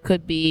 Or it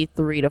could be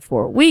 3 to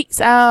 4 weeks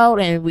out,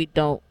 and we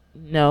don't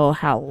know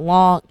how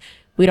long.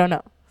 We don't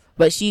know.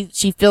 But she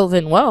fills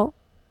in well.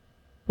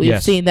 We've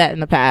Yes. seen that in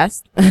the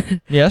past.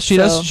 Yes, she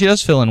So- does. She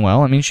does fill in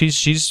well. I mean,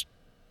 she's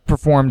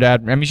performed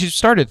at. I mean, she's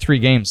started 3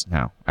 games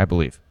now, I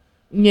believe.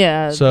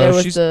 Yeah, So there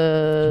was she's-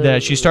 the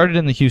She started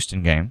in the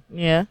Houston game.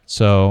 Yeah,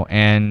 So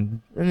and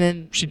and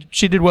then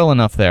she did well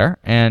enough there.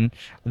 And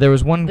there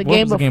was one. the what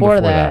game was the before,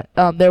 game before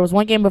that? there was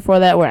one game before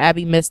that where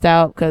Abby missed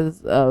out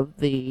because of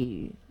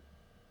the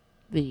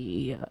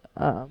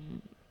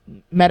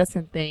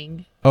medicine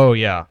thing. Oh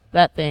yeah.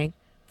 That thing.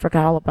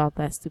 Forgot all about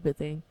that stupid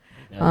thing.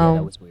 Yeah,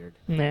 that was weird.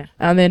 Yeah,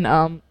 and then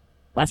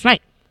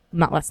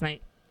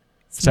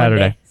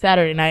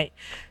Saturday night.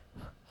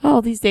 Oh,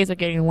 these days are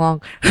getting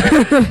long.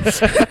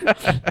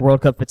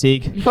 World Cup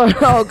fatigue.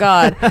 Oh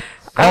God.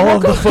 All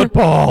of the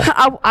football.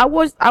 I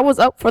was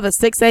up for the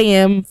 6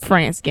 a.m.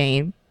 France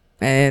game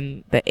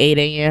and the 8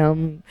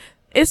 a.m.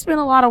 It's been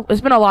a lot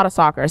of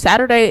soccer.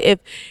 Saturday,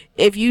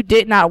 if you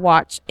did not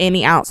watch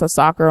any ounce of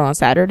soccer on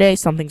Saturday,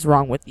 something's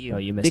wrong with you. Oh,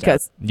 you missed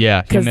because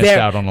Yeah, he 'Cause missed they're-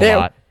 out on a they're-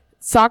 lot.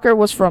 soccer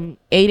was from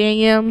 8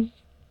 a.m.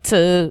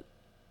 to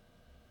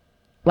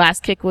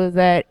last kick was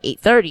at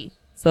 8:30.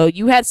 So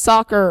you had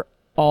soccer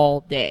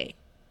all day.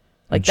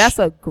 Like, that's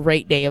a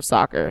great day of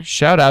soccer.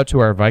 Shout out to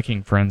our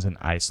Viking friends in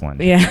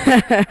Iceland.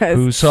 Yeah.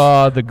 Who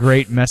saw the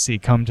great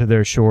Messi come to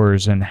their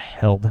shores and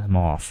held him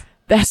off.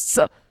 That's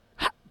so...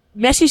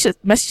 Messi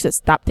should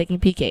stop taking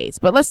PKs,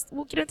 but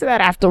we'll get into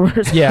that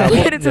afterwards. Yeah,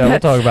 we'll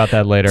talk about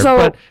that later.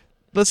 So,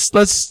 but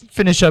let's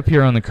finish up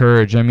here on the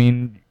Courage. I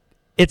mean,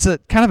 it's a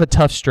kind of a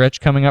tough stretch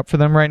coming up for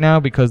them right now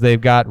because they've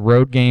got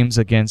road games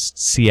against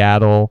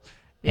Seattle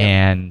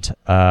and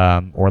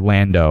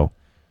Orlando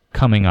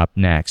coming up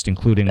next,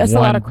 including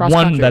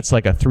one that's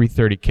like a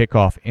 3:30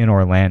 kickoff in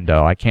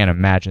Orlando. I can't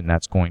imagine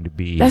that's going to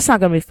be. That's not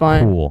going to be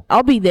fun. Cool.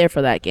 I'll be there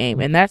for that game,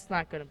 and that's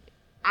not going to.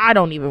 I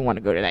don't even want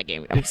to go to that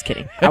game. I'm just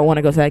kidding. I want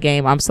to go to that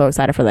game. I'm so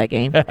excited for that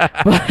game.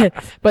 But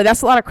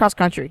that's a lot of cross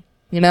country,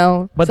 you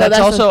know. But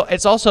so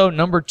it's also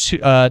number two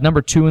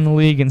in the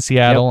league in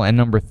Seattle and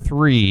number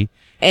 3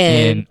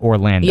 in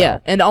Orlando. Yeah,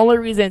 and the only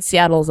reason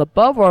Seattle is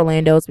above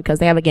Orlando is because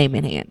they have a game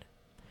in hand.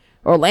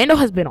 Orlando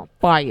has been on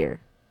fire.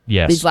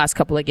 Yes. These last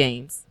couple of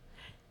games.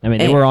 I mean,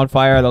 they were on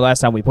fire the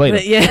last time we played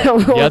them.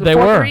 Yeah, they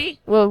were.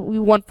 Well, we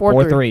won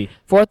 4-3.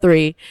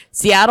 4-3.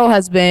 Seattle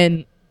has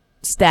been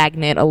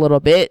stagnant a little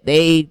bit.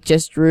 They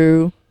just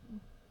drew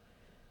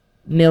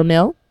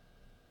 0-0.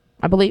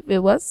 I believe it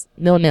was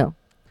 0-0.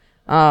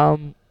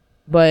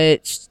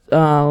 But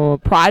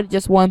Pride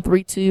just won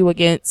 3-2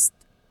 against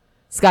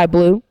Sky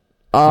Blue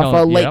for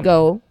a late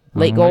goal.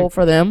 Late goal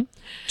for them.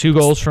 2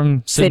 goals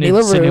from Sydney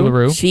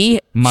LaRue. She's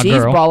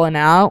balling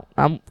out.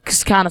 I'm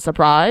kind of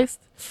surprised.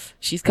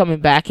 She's coming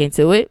back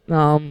into it.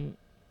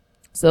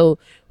 So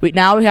we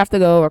have to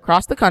go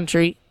across the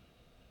country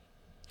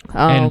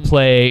and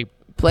play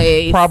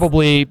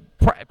probably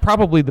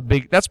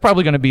that's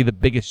probably going to be the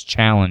biggest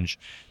challenge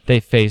they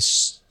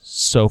face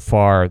so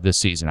far this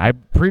season. I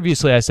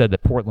said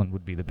that Portland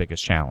would be the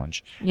biggest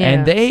challenge,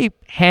 and they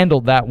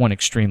handled that one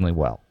extremely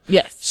well.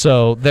 Yes.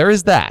 So there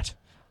is that.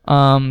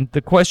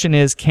 The question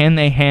is, can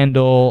they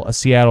handle a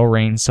Seattle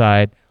Reign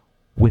side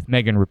with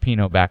Megan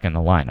Rapinoe back in the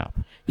lineup?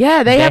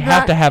 Yeah, they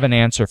have to have an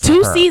answer for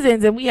 2 her.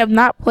 seasons, and we have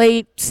not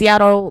played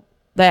Seattle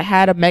that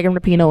had a Megan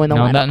Rapinoe in the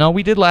lineup. No,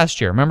 we did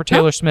last year. Remember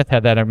Taylor Smith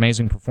had that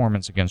amazing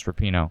performance against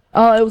Rapinoe.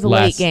 Oh, it was a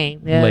late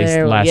game.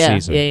 Last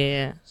season.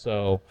 Yeah.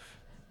 So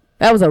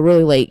that was a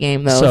really late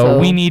game, though. So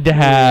we need to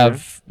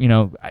have,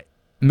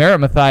 Merritt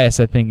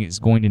Mathias, I think, is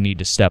going to need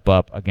to step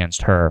up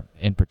against her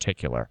in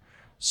particular.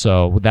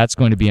 So that's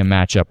going to be a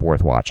matchup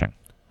worth watching.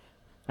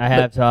 I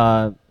have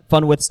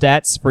fun with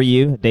stats for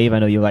you. Dave, I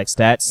know you like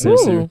stats.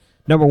 So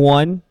number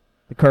 1,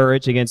 the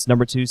Courage against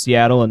number 2,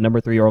 Seattle, and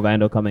number 3,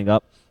 Orlando coming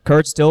up.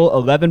 Courage still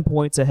 11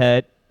 points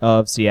ahead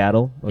of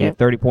Seattle. We have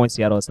 30 points.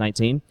 Seattle is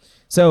 19.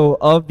 So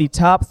of the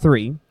top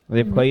 3,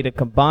 they've played a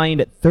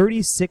combined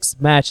 36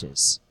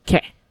 matches.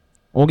 Okay.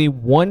 Only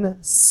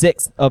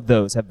 1/6 of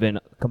those have been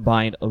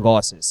combined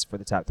losses for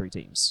the top 3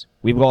 teams.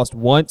 We've lost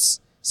once.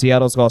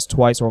 Seattle's lost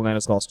twice.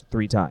 Orlando's lost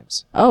 3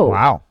 times. Oh.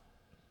 Wow.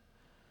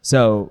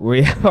 So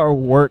we have our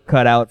work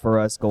cut out for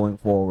us going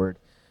forward.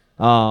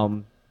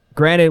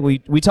 Granted,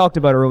 we talked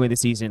about early in the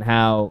season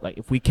how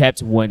if we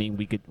kept winning,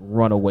 we could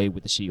run away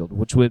with the Shield,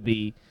 which would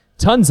be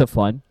tons of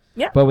fun.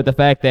 Yeah. But with the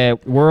fact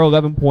that we're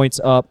 11 points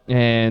up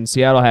and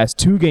Seattle has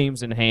 2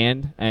 games in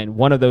hand, and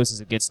one of those is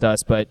against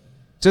us, but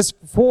just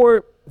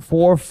for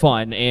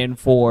fun and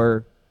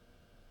for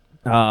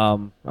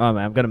I'm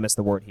gonna miss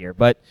the word here,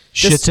 but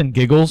shits and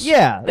giggles.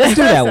 Yeah, let's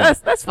do that one.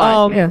 That's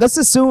fine. Let's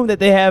assume that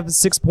they have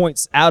 6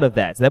 points out of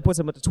that, so that puts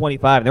them up to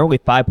 25. They're only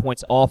 5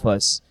 points off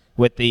us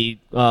with the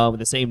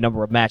same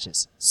number of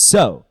matches.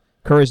 So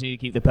Courage need to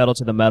keep the pedal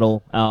to the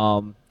metal.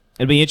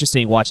 It'll be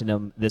interesting watching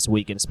them this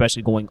week, and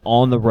especially going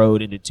on the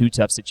road into 2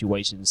 tough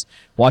situations,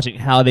 watching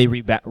how they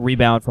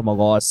rebound from a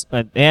loss.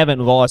 They haven't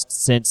lost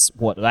since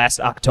last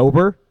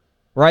October,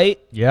 right?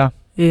 Yeah.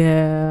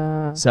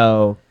 Yeah.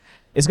 So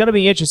it's going to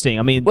be interesting.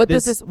 I mean, what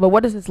does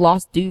this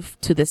loss do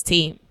to this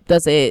team?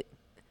 Does it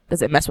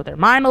mess with their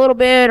mind a little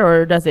bit,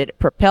 or does it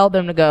propel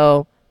them to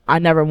go, I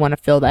never want to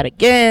feel that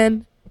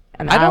again?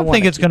 And I don't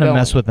think it's going to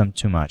mess with them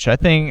too much.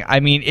 I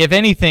mean, if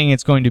anything,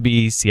 it's going to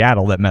be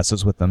Seattle that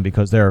messes with them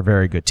because they're a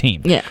very good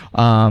team. Yeah.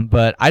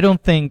 But I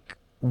don't think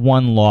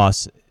one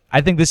loss.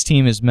 I think this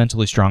team is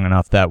mentally strong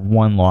enough that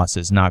one loss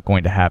is not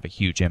going to have a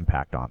huge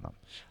impact on them.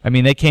 I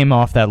mean, they came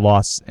off that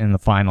loss in the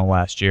final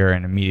last year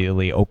and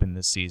immediately opened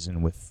this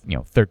season with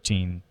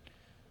 13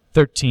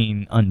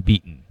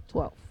 unbeaten.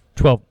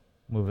 12.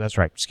 Well, that's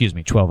right. Excuse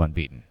me, 12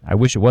 unbeaten. I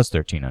wish it was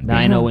 13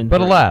 unbeaten. 9-0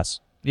 But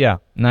alas,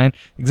 9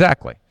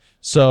 exactly.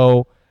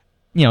 So,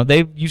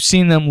 you've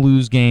seen them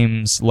lose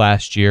games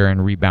last year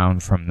and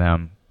rebound from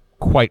them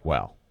quite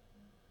well.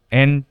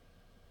 And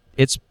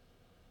it's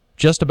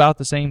just about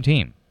the same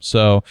team.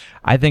 So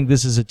I think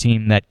this is a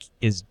team that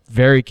is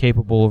very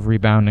capable of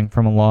rebounding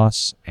from a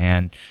loss,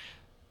 and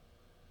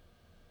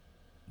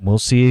we'll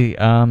see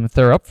if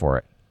they're up for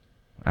it.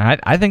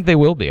 I think they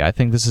will be. I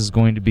think this is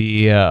going to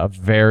be a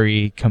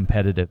very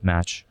competitive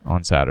match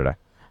on Saturday.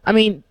 I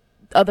mean,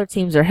 other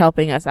teams are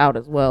helping us out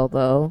as well,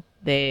 though.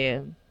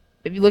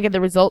 If you look at the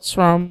results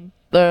from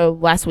the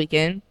last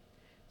weekend,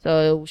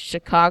 so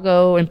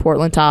Chicago and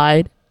Portland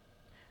tied.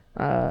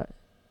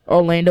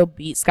 Orlando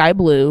beat Sky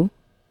Blue,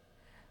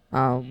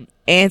 and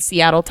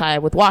Seattle tied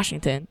with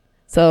Washington.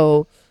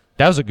 So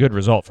that was a good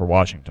result for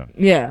Washington.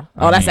 yeah.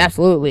 That's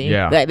absolutely.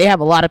 Yeah. They have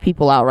a lot of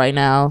people out right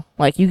now.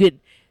 Like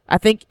I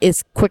think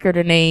it's quicker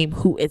to name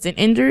who isn't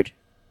injured,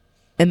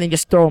 and then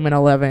just throw them in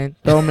 11,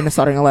 throw them in the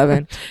starting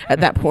 11 at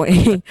that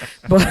point.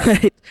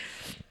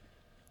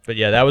 But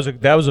yeah, that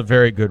was a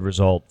very good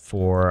result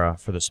for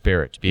the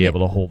Spirit to be able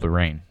to hold the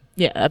reign.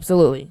 Yeah,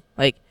 absolutely.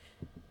 Like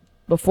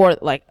before,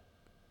 like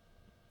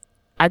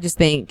I just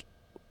think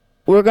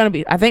we're gonna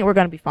be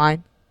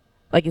fine.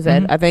 Like you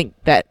said, I think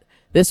that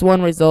this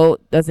one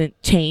result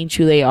doesn't change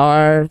who they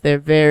are.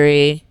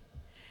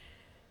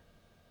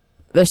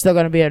 They're still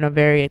going to be in a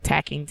very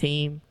attacking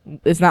team.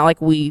 It's not like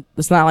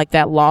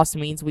that loss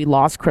means we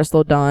lost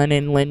Crystal Dunn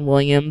and Lynn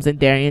Williams and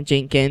Darian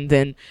Jenkins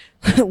and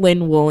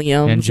Lynn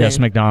Williams and Jess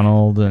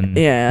McDonald and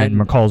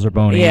McCall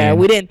Zerboni. Yeah,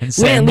 we didn't lose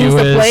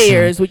the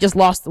players. We just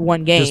lost the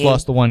one game. Just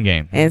lost the one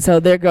game. And so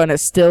they're going to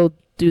still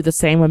do the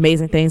same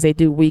amazing things they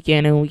do week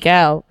in and week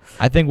out.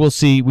 I think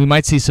we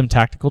might see some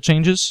tactical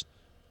changes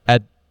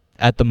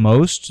at the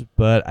most,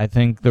 but I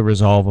think the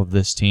resolve of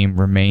this team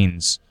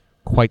remains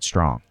quite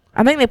strong.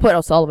 I think they put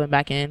O'Sullivan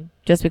back in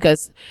just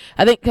because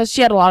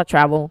she had a lot of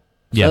travel.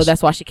 Yes. So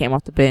that's why she came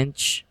off the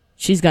bench.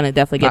 She's going to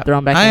definitely get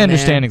thrown back in. I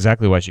understand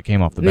exactly why she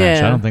came off the bench.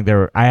 Yeah. I don't think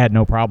I had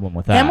no problem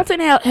with that. Hamilton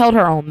held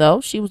her own, though.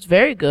 She was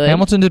very good.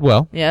 Hamilton did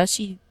well. Yeah,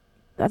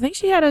 I think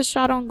she had a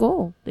shot on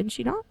goal. Didn't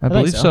she not? I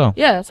believe so.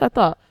 Yeah, that's what I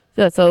thought.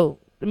 Yeah, so,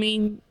 I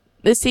mean,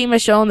 this team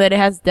has shown that it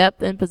has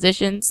depth in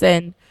positions,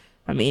 and,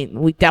 I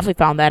mean, we definitely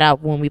found that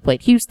out when we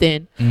played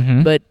Houston.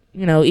 Mm-hmm. But,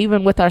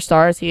 even with our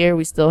stars here,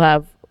 we still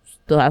have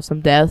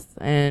some depth,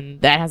 and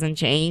that hasn't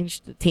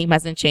changed. The team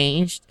hasn't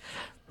changed.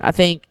 I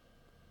think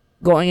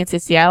going into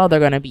Seattle, they're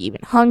going to be even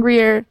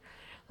hungrier.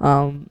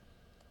 And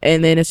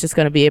then it's just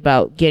going to be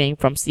about getting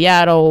from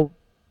Seattle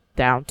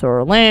down to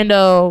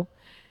Orlando,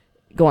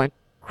 going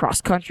cross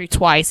country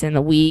twice in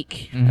a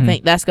week. I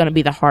think that's going to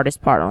be the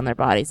hardest part on their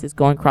bodies is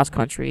going cross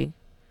country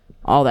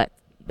all that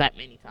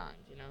many times,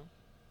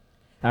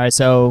 All right,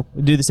 so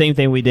we'll do the same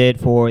thing we did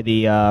for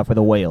the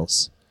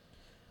Whales.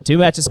 2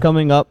 matches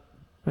coming up.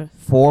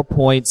 4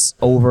 points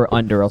over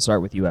under. I'll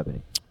start with you,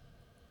 Ebony.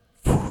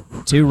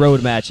 2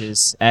 road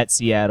matches at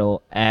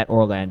Seattle, at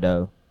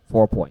Orlando.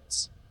 4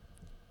 points.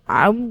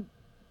 I'm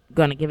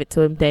going to give it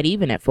to him dead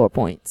even at 4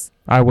 points.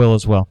 I will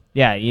as well.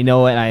 Yeah, you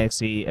know what? I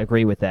actually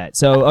agree with that.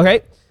 So,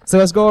 okay. So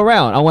let's go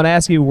around. I want to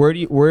ask you,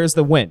 where's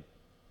the win?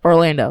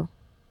 Orlando.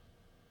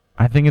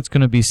 I think it's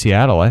going to be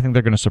Seattle. I think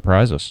they're going to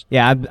surprise us.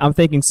 Yeah, I'm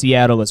thinking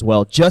Seattle as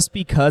well. Just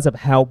because of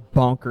how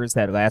bonkers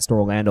that last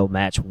Orlando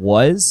match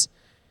was,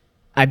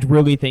 I'd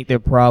really think they'll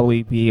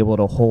probably be able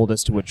to hold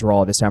us to a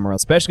draw this time around,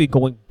 especially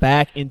going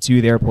back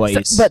into their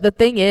place. But the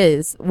thing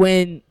is,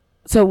 when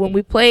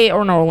we play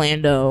on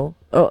Orlando,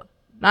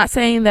 not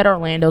saying that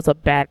Orlando's a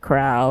bad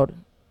crowd.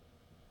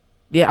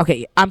 Yeah,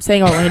 okay, I'm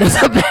saying Orlando's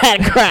a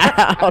bad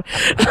crowd.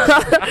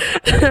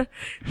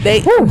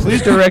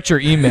 Please direct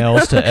your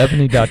emails to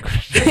ebony.com.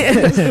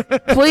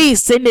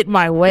 Please send it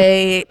my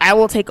way. I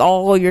will take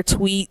all your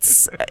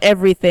tweets,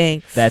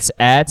 everything. That's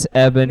at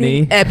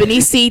Ebony. Ebony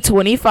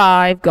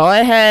C25. Go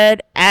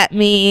ahead, at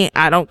me.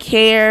 I don't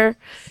care.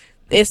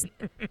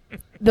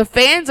 The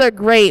fans are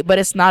great, but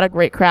it's not a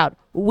great crowd.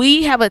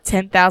 We have a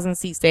 10,000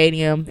 seat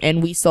stadium,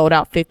 and we sold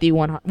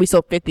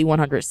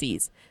 5,100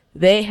 seats.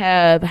 They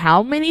have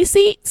how many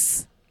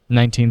seats?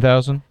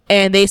 19,000.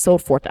 And they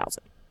sold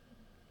 4,000.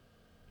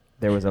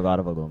 There was a lot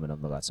of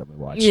aluminum the last time we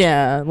watched.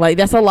 Yeah, like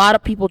that's a lot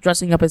of people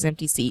dressing up as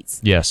empty seats.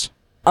 Yes.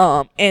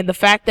 And the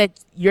fact that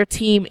your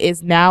team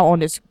is now on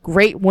this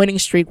great winning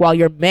streak while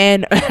your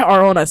men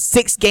are on a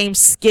 6-game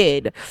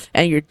skid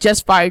and you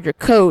just fired your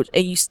coach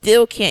and you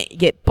still can't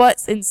get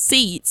butts in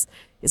seats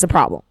is a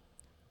problem.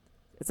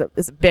 It's a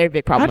very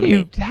big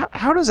problem.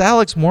 How does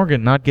Alex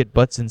Morgan not get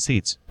butts in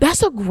seats?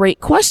 That's a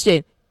great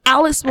question.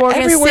 Alex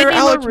Morgan, everywhere Sydney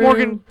Alex LaRue,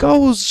 Morgan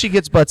goes, she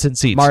gets butts in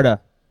seats. Marta.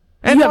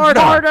 And you have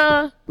Marta.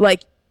 Marta,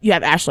 like you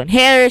have Ashlyn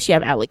Harris, you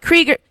have Ali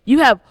Krieger, you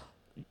have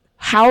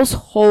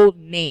household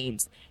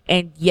names,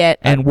 and yet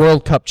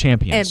World Cup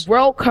champions.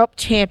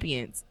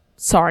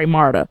 Sorry,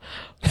 Marta,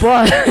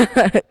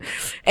 but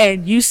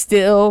and you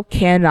still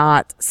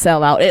cannot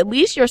sell out. At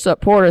least your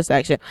supporter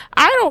section.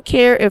 I don't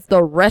care if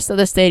the rest of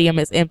the stadium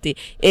is empty.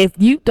 If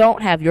you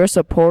don't have your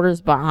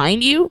supporters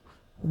behind you,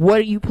 what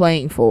are you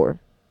playing for?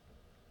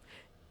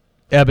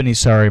 Ebony,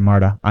 sorry,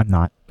 Marta, I'm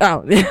not.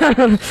 Oh,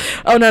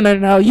 oh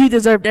no! You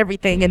deserved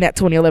everything in that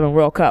 2011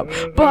 World Cup,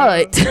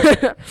 but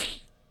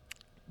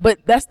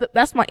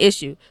that's my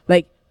issue.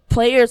 Like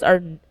players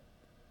are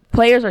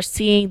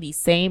seeing these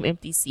same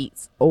empty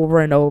seats over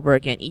and over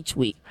again each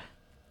week.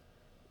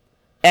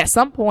 At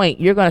some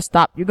point, you're gonna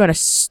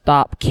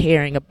stop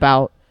caring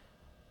about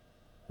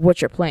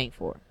what you're playing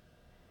for.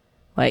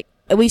 Like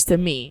at least to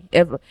me,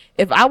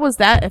 if I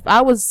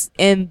was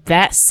in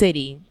that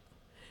city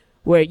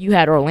where you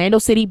had Orlando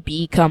City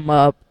B come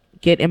up,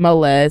 get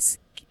MLS,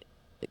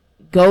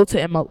 you go to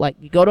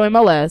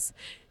MLS,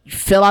 You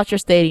fill out your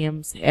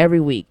stadiums every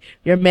week.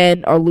 Your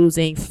men are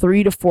losing by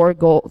 3 to 4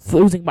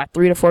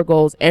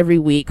 goals every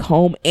week,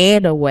 home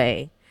and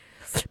away.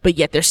 But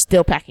yet they're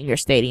still packing your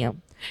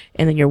stadium.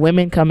 And then your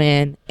women come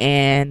in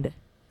and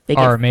they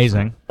are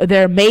amazing.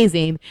 They're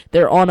amazing.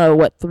 They're on a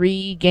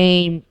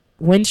 3-game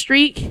win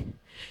streak.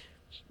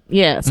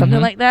 Yeah, something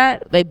like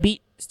that. They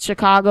beat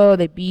Chicago.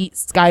 They beat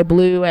Sky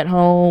Blue at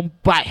home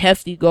by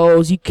hefty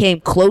goals. You came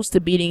close to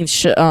beating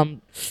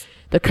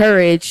the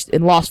Courage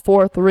and lost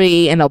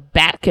 4-3 in a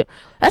back.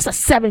 That's a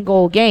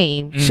 7-goal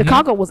game.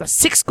 Chicago was a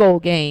 6-goal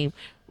game.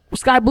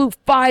 Sky Blue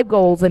 5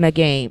 goals in a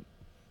game.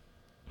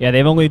 Yeah,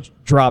 they've only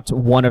dropped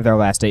one of their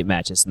last 8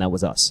 matches, and that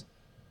was us.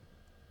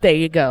 There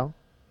you go.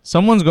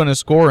 Someone's going to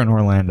score in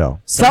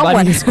Orlando.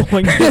 Somebody's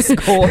going to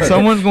score.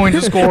 Someone's going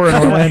to score in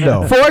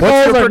Orlando. 4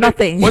 goals or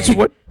nothing. What's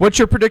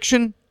your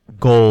prediction?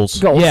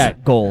 Goals. Yeah,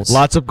 goals.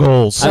 Lots of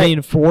goals. I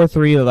mean,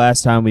 4-3 the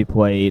last time we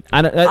played.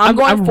 I'm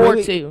going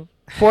 4-2.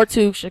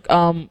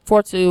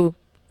 4-2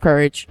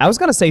 Courage. I was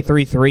gonna say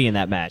 3-3 in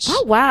that match.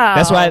 Oh wow.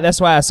 That's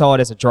why I saw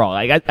it as a draw.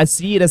 Like I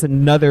see it as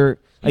another.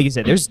 Like you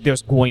said,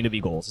 there's going to be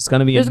goals. It's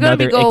gonna be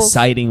another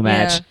exciting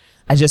match. Yeah.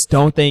 I just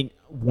don't think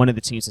one of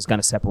the teams is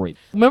gonna separate.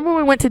 Remember when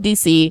we went to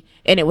DC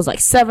and it was like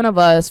 7 of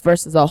us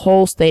versus a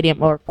whole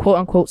stadium or quote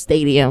unquote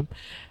stadium.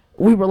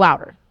 We were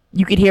louder.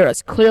 You could hear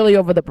us clearly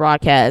over the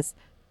broadcast.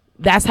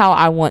 That's how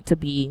I want to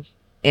be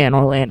in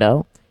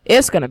Orlando.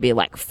 It's going to be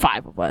like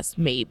 5 of us,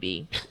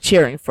 maybe,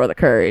 cheering for the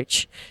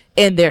Courage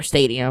in their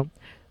stadium.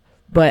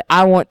 But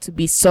I want to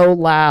be so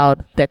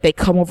loud that they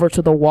come over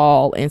to the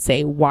wall and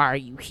say, "Why are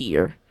you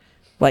here?"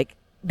 Like,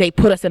 they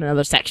put us in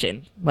another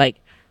section. Like,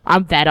 I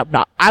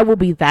will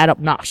be that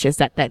obnoxious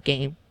at that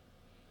game.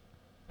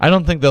 I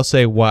don't think they'll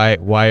say,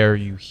 why are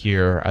you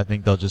here? I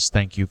think they'll just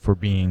thank you for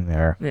being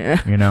there.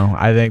 Yeah. You know,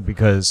 I think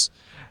because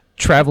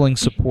traveling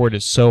support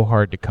is so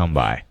hard to come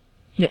by.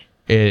 Yeah.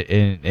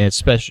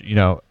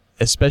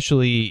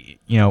 Especially,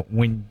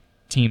 when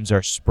teams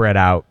are spread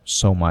out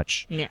so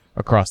much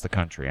across the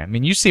country. I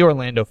mean, you see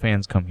Orlando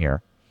fans come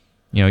here.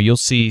 You'll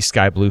see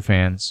Sky Blue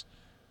fans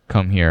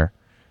come here.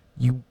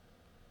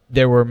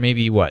 There were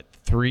maybe,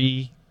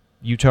 3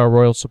 Utah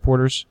Royals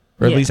supporters?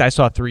 Or at least I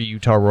saw 3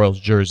 Utah Royals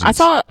jerseys. I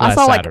saw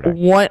Saturday.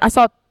 One. I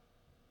saw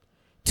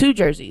 2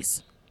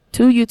 jerseys.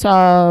 2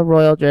 Utah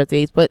Royal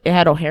jerseys, but it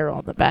had O'Hara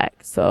on the back.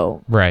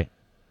 So right.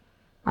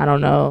 I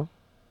don't know.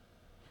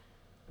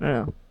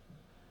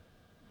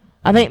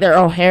 I think they're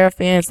O'Hara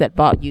fans that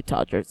bought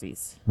Utah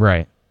jerseys.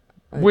 Right.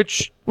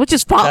 Which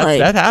is fine.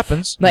 That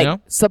happens.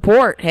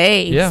 Support.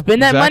 Hey,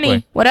 spend that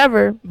money,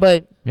 whatever.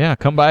 But yeah,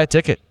 come buy a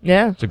ticket.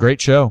 Yeah, it's a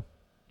great show.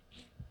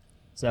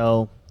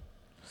 So,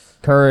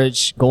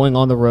 Courage going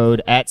on the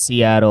road at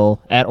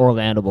Seattle, at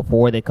Orlando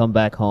before they come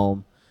back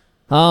home.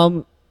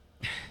 I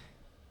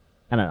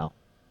don't know.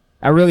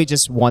 I really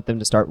just want them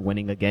to start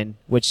winning again,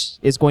 which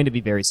is going to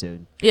be very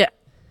soon. Yeah.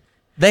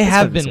 They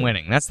have been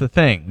winning. That's the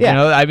thing.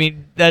 Yeah. I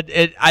mean,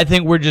 I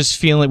think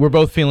we're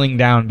both feeling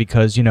down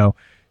because,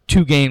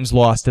 2 games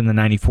lost in the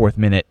 94th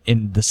minute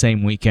in the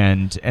same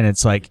weekend, and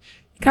it's like,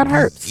 it kind of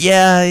hurts.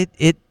 Yeah,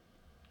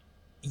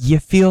 you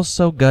feel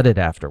so gutted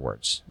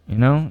afterwards. You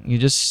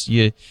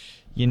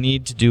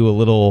need to do a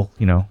little,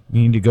 you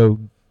need to go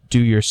do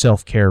your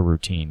self-care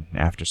routine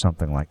after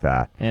something like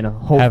that. And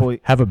hopefully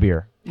have a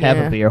beer. Have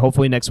a beer.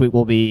 Hopefully next week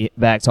we'll be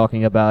back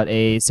talking about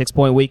a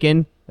 6-point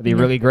weekend. That'd be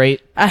really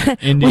great.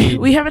 Indeed.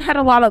 We haven't had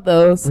a lot of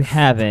those. We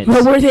haven't.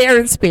 But we're there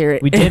in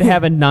spirit. We did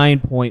have a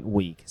 9-point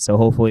week, so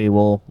hopefully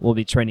we'll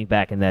be trending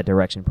back in that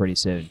direction pretty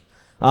soon.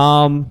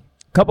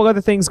 Couple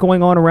other things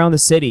going on around the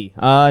city.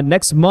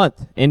 Next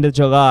month, end of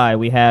July,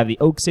 we have the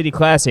Oak City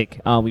Classic.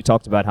 We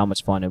talked about how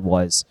much fun it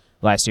was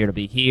last year to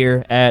be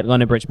here at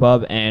London Bridge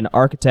Pub and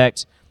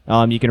Architect.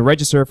 You can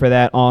register for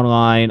that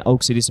online,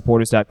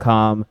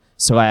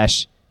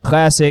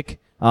 oakscitysupporters.com/classic.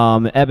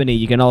 Ebony,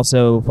 you can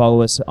also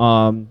follow us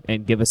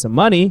and give us some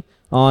money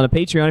on a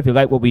Patreon if you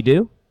like what we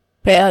do.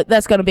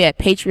 That's going to be at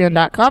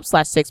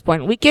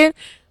patreon.com/6pointweekend,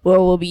 where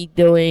we'll be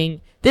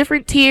doing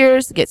different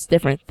tiers, gets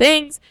different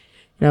things.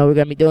 We're going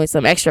to be doing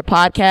some extra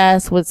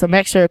podcasts with some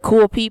extra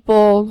cool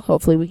people.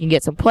 Hopefully we can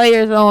get some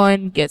players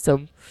on, get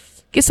some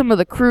of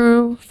the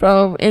crew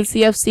from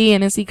NCFC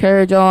and NC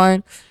Courage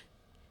on.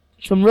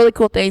 Some really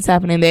cool things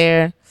happening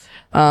there.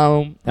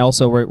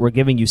 Also, we're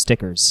giving you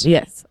stickers.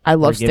 Yes, I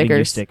love Giving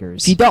you stickers.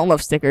 stickers. If you don't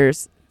love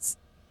stickers,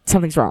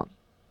 something's wrong.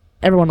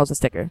 Everyone loves a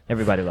sticker.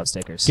 Everybody loves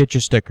stickers. Get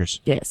your stickers.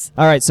 Yes.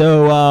 All right,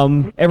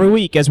 so every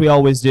week, as we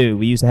always do,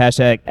 we use the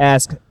hashtag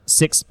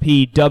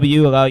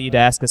Ask6PW, allow you to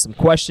ask us some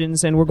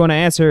questions, and we're going to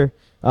answer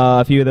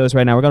a few of those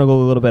right now. We're going to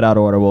go a little bit out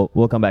of order.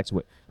 We'll come back to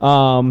it.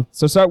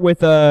 So start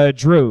with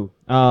Drew.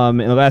 In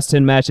the last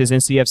 10 matches,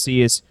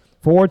 NCFC is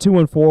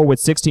 4-2-4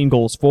 with 16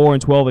 goals, 4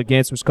 and 12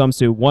 against, which comes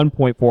to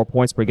 1.4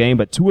 points per game.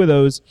 But 2 of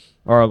those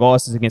are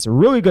losses against a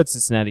really good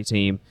Cincinnati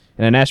team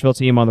and a Nashville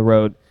team on the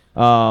road.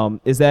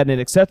 Is that an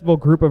acceptable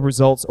group of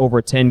results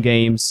over 10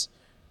 games?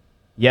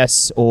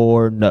 Yes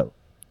or no?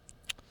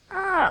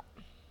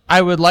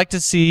 I would like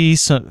to see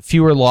some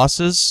fewer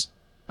losses.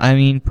 I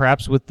mean,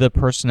 perhaps with the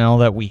personnel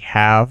that we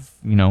have,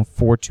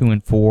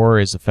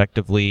 4-2-4 is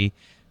effectively,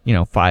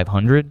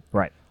 500.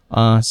 Right.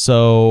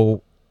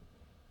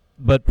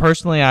 But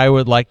personally, I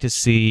would like to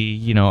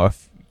see,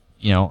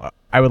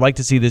 I would like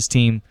to see this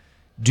team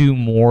do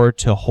more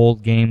to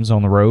hold games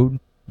on the road,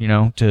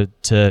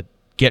 to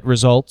get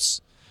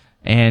results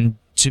and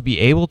to be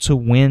able to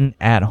win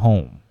at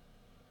home.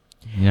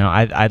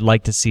 I'd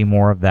like to see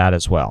more of that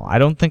as well. I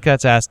don't think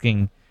that's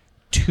asking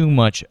too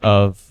much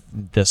of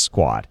this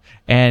squad.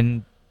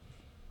 And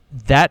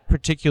that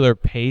particular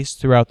pace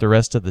throughout the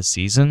rest of the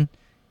season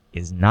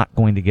is not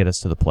going to get us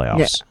to the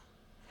playoffs. Yeah.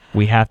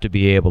 We have to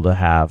be able to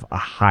have a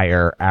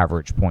higher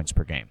average points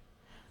per game.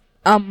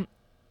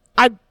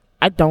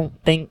 I don't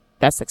think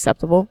that's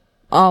acceptable.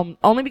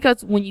 Only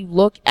because when you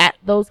look at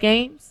those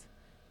games,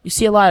 you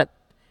see a lot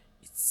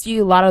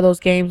of those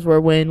games where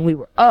when we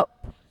were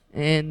up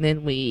and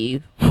then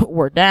we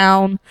were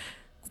down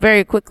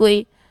very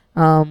quickly.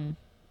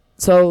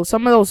 So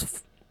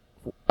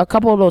a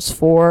couple of those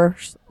four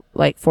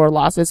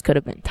losses could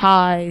have been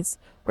ties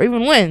or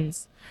even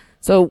wins.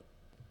 So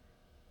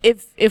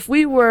if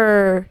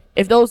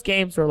those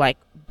games were like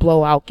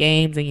blowout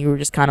games and you were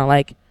just kind of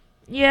like,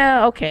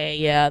 yeah, okay,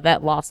 yeah,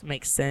 that loss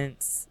makes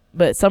sense.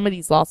 But some of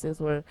these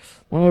losses were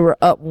when we were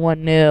up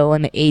 1-0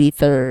 in the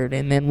 83rd,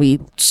 and then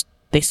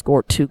they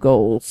scored 2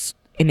 goals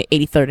in the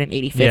 83rd and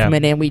 85th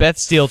minute. And Beth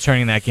Steele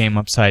turning that game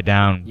upside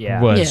down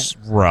was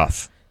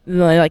rough.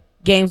 Like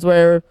games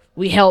where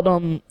we held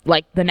them,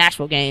 like the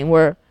Nashville game,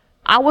 where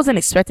I wasn't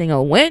expecting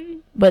a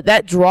win, but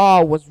that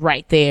draw was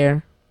right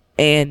there,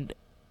 and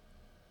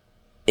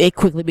it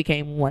quickly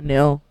became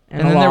 1-0.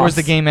 And then there was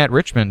the game at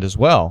Richmond as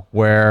well,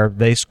 where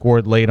they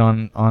scored late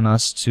on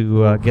us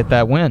to get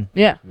that win.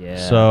 Yeah.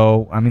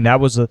 So, I mean,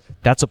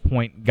 that's a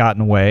point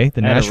gotten away.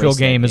 The Nashville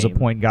game is a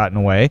point gotten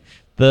away.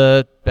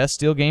 The Beth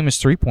Steele game is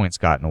 3 points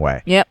gotten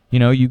away. Yep.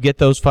 You get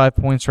those 5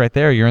 points right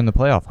there, you're in the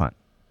playoff hunt.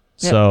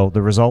 Yep. So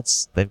the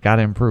results, they've got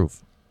to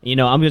improve.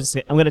 I'm going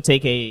to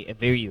take a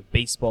very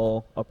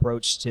baseball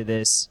approach to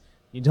this.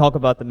 You talk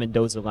about the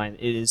Mendoza line.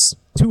 It is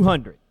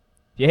 200.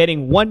 If you're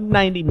hitting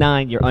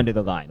 199, you're under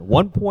the line.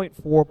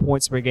 1.4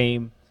 points per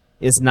game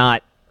is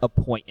not a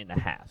point and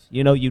a half.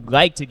 You'd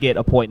like to get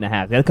a point and a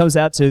half. That comes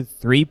out to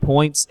 3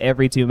 points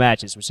every 2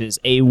 matches, which is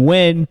a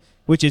win,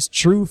 which is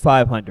true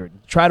 500.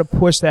 Try to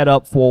push that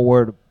up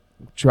forward.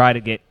 Try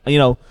to get,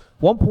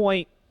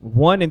 1.1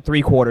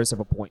 3/4 of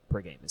a point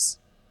per game is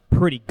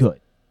pretty good.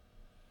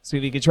 So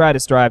if you could try to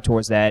strive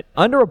towards that.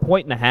 Under a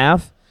point and a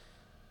half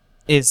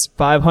is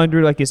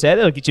 500, like you said.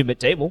 It'll get you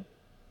mid-table.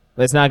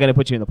 But it's not going to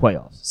put you in the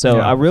playoffs. So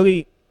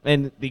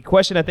and the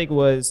question I think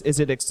was, is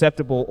it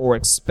acceptable or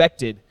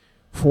expected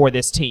for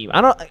this team?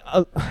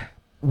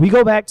 We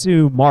go back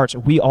to March.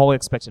 We all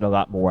expected a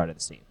lot more out of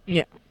this team.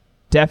 Yeah.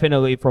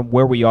 Definitely from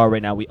where we are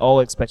right now, we all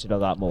expected a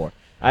lot more.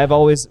 I've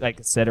always, like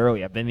I said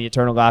earlier, I've been the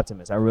eternal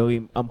optimist.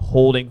 I'm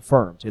holding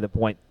firm to the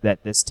point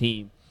that this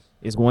team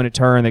is going to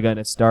turn. They're going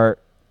to start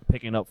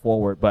picking up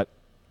forward. But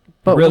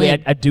really,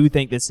 I do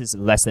think this is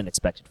less than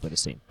expected for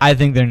this team. I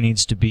think there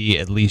needs to be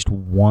at least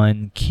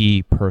one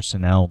key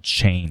personnel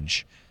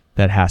change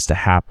that has to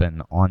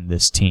happen on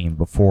this team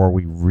before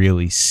we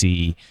really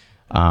see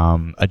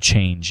a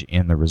change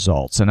in the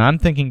results. And I'm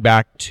thinking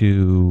back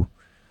to,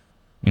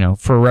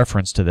 for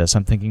reference to this,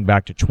 I'm thinking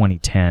back to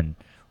 2010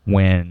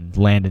 when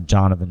Landon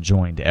Donovan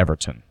joined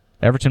Everton.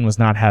 Everton was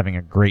not having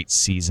a great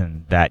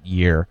season that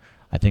year.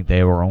 I think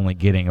they were only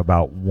getting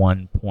about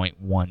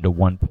 1.1 to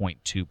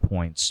 1.2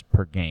 points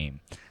per game.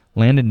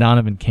 Landon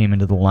Donovan came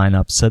into the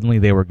lineup. Suddenly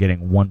they were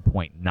getting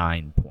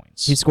 1.9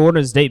 points. He scored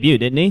in his debut,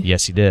 didn't he?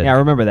 Yes, he did. Yeah, I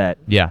remember that.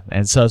 Yeah,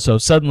 and so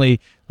suddenly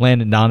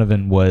Landon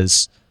Donovan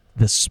was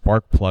the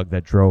spark plug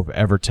that drove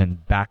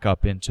Everton back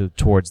up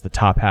towards the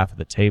top half of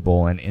the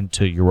table and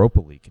into Europa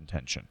League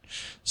contention.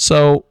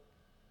 So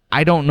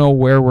I don't know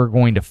where we're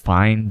going to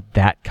find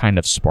that kind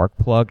of spark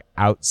plug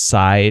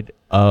outside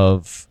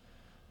of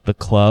the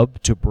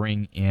club to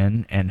bring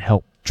in and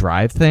help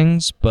drive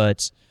things,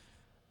 but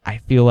I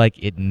feel like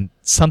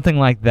something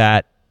like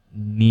that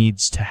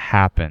needs to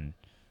happen,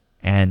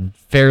 and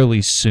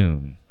fairly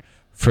soon,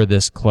 for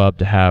this club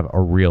to have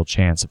a real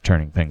chance of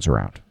turning things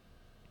around.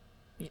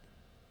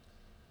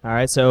 All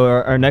right, so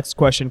our next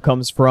question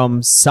comes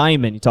from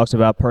Simon. He talks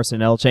about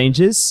personnel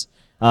changes.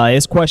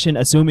 His question,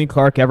 assuming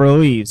Clark ever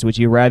leaves, would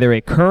you rather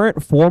a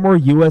current former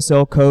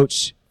USL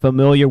coach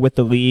familiar with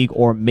the league,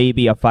 or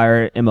maybe a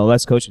fired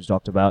MLS coach who's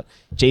talked about?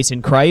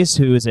 Jason Kreis,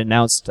 who is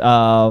announced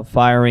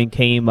firing,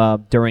 came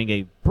during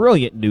a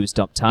brilliant news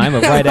dump time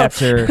right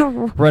after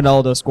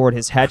Ronaldo scored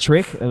his hat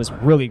trick. It was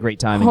really great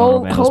timing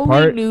on Ronaldo's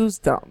part. Holy news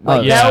dump.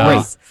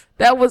 Yeah.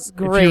 That was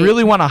great. If you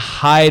really want to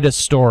hide a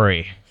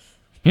story,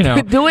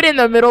 do it in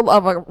the middle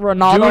of a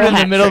Ronaldo do it in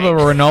hat the middle trick. of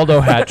a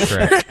Ronaldo hat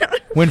trick.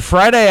 When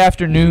Friday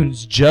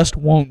afternoons just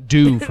won't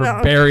do for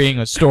burying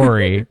a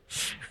story,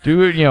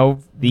 do it,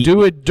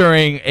 do it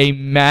during a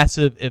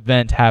massive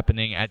event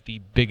happening at the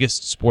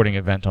biggest sporting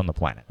event on the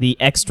planet. The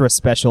extra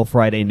special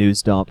Friday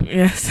news dump.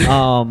 Yes.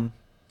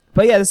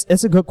 But yeah,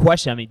 it's a good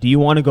question. I mean, do you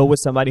want to go with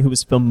somebody who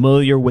is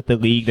familiar with the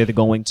league that they're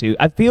going to?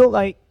 I feel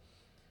like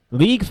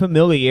league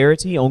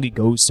familiarity only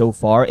goes so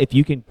far. If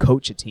you can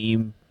coach a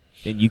team,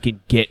 then you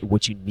can get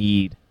what you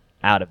need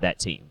out of that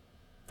team.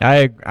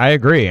 I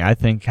agree. I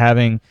think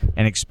having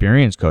an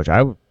experienced coach,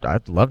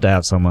 I'd love to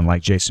have someone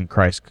like Jason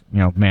Kreis,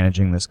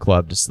 managing this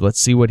club. Just let's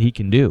see what he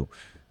can do.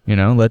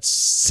 Let's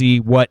see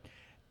what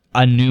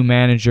a new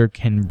manager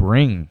can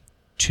bring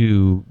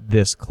to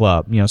this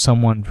club.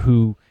 Someone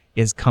who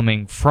is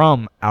coming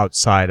from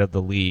outside of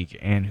the league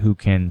and who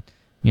can,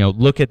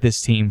 look at this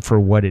team for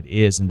what it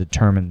is and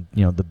determine,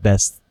 the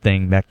best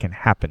thing that can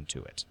happen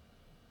to it.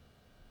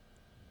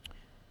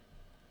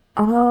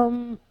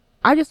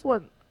 I just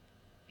want.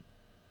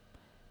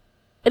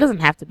 It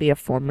doesn't have to be a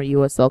former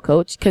USL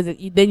coach, because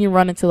then you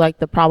run into like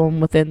the problem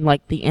within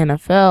like the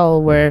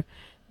NFL where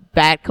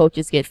bad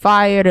coaches get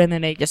fired and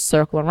then they just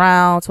circle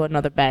around to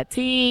another bad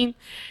team.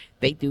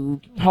 They do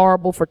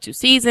horrible for 2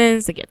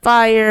 seasons. They get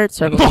fired.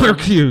 Water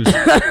cues.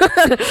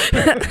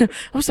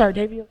 I'm sorry,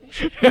 Davey.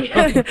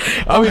 Okay?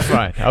 I'll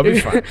be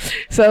fine.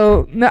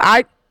 So no,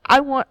 I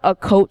want a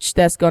coach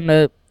I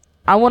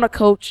want a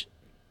coach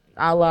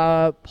a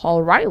la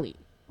Paul Riley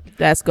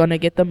that's gonna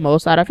get the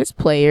most out of his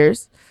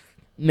players,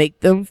 make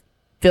them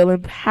feel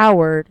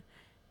empowered,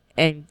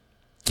 and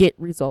get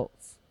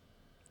results.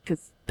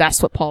 Because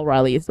that's what Paul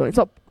Riley is doing.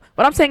 So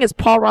what I'm saying is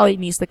Paul Riley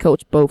needs to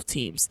coach both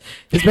teams.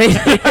 I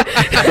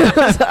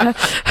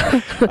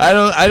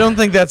don't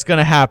think that's going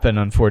to happen,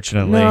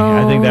 unfortunately. No,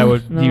 I think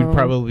he'd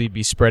probably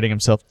be spreading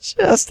himself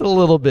just a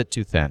little bit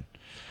too thin.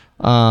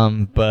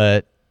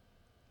 But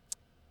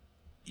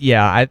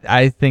yeah,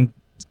 I think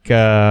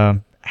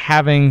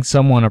having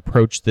someone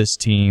approach this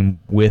team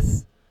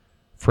with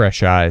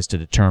fresh eyes to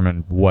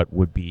determine what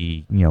would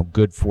be,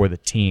 good for the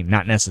team,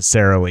 not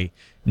necessarily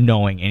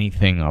knowing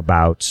anything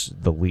about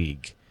the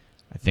league,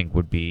 I think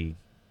would be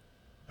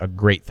a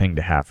great thing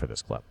to have for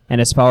this club. And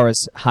as far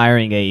as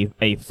hiring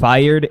a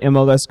fired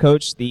MLS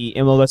coach, the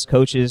MLS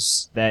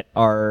coaches that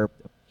are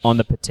on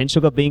the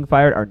potential of being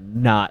fired are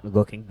not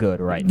looking good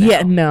right now.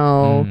 Yeah,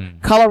 no.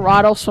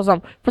 Colorado,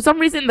 for some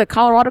reason, the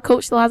Colorado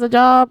coach still has a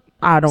job.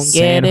 I don't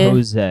get it. San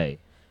Jose.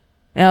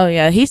 Oh,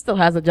 yeah, he still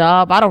has a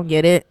job. I don't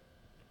get it.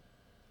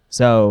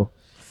 So,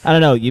 I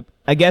don't know.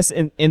 I guess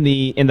in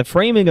the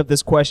framing of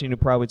this question,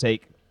 you'd probably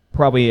take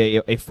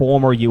a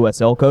former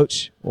USL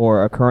coach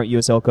or a current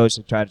USL coach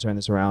to try to turn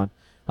this around.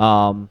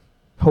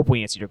 Hope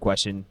we answered your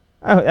question.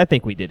 I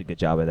think we did a good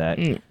job of that.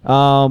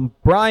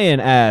 Brian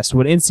asked,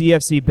 would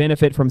NCFC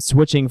benefit from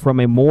switching from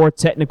a more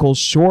technical,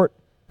 short,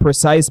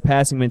 precise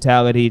passing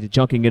mentality to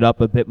junking it up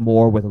a bit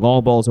more with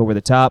long balls over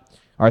the top?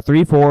 Our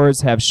 3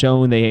 forwards have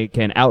shown they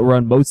can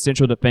outrun most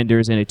central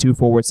defenders in a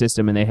 2-forward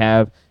system, and they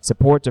have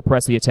support to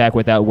press the attack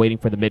without waiting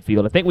for the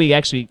midfield. I think we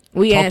actually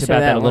talked about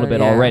that a little bit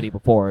already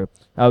before.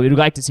 We'd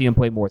like to see him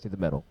play more through the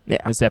middle. Yeah,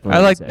 that's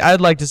definitely. I'd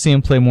like to see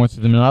him play more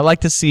through the middle. I'd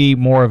like to see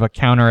more of a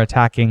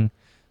counter-attacking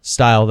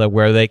style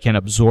where they can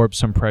absorb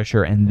some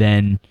pressure and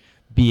then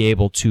be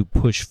able to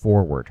push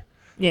forward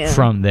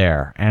from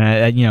there.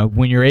 And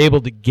when you're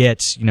able to get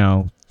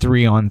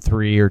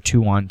 3-on-3 or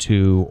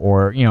 2-on-2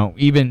 or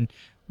even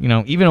a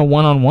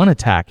 1-on-1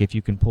 attack if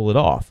you can pull it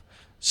off.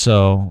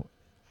 So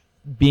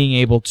being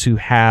able to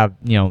have,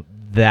 being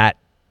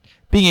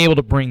able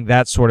to bring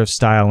that sort of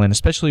style in,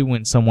 especially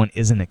when someone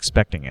isn't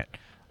expecting it,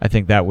 I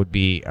think that would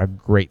be a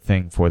great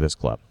thing for this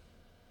club.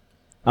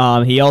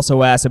 He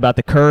also asked about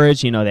the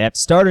courage. They have to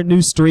start a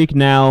new streak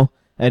now.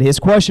 And his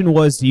question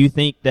was, do you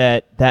think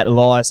that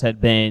loss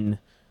had been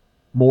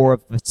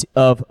more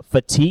of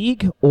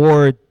fatigue,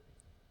 or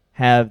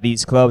have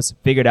these clubs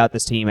figured out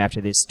this team after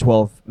this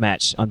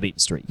 12-match unbeaten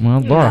streak? Well,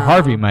 Laura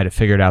Harvey might have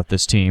figured out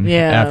this team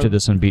after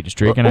this unbeaten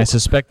streak, and I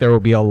suspect there will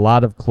be a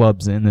lot of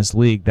clubs in this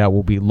league that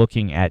will be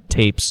looking at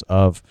tapes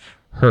of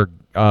Courage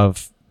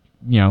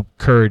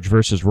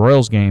versus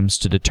Royals games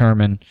to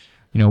determine,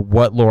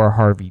 what Laura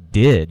Harvey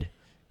did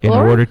in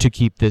order to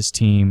keep this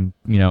team,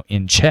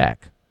 in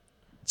check.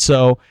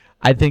 So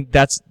I think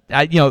that's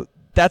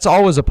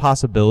always a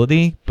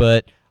possibility,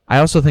 but I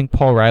also think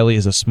Paul Riley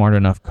is a smart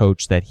enough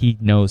coach that he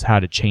knows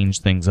how to change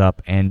things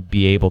up and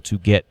be able to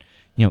get,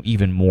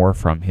 even more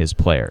from his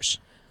players.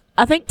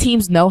 I think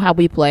teams know how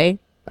we play.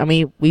 I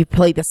mean, we've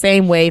played the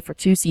same way for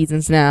 2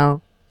 seasons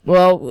now.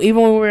 Well,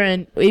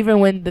 even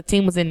when the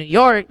team was in New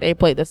York, they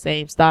played the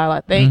same style,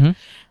 I think.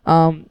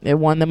 It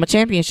won them a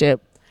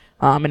championship.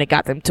 And it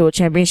got them to a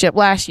championship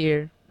last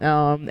year.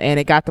 And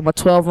it got them a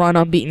 12-run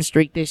unbeaten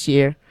streak this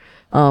year.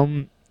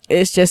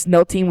 It's just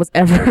no team was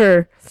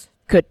ever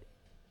could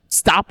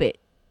stop it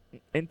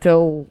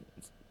until,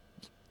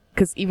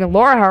 because even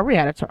Laura Harvey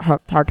had a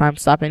hard time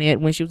stopping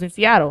it when she was in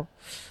Seattle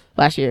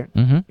last year.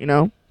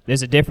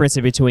 There's a difference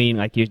in between,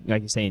 like you're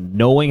saying,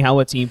 knowing how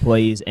a team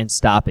plays and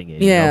stopping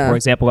it. Yeah. For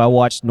example, I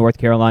watched North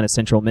Carolina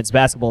Central men's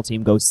basketball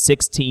team go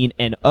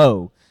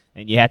 16-0,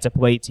 and you had to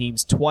play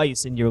teams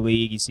twice in your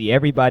league. You see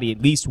everybody at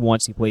least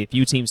once. You play a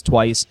few teams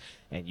twice,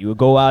 and you would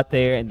go out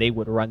there and they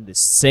would run the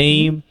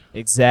same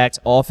exact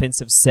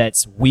offensive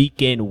sets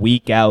week in,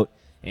 week out.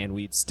 and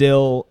we'd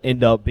still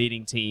end up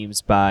beating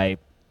teams by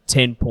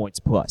 10 points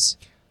plus.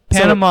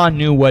 Panama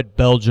knew what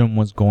Belgium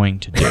was going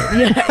to do.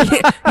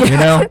 You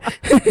know,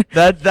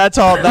 that's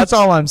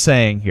all I'm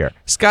saying here.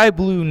 Sky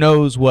Blue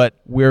knows what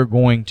we're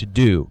going to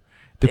do.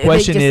 The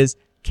question is,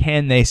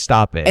 can they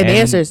stop it? And the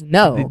answer is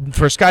no.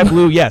 For Sky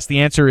Blue, yes, the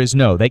answer is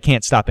no. They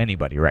can't stop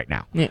anybody right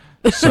now. Yeah.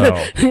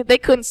 So they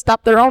couldn't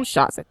stop their own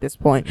shots at this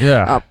point.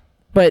 Yeah.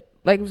 But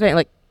like I'm saying,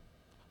 like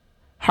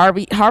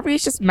Harvey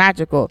is just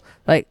magical.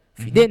 Like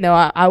if you didn't know,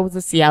 I was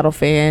a Seattle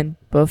fan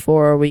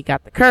before we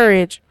got the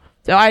Courage,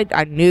 so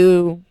I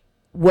knew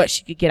what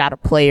she could get out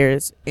of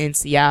players in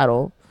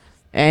Seattle,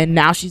 and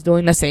now she's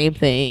doing the same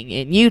thing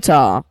in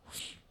Utah.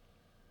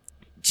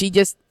 She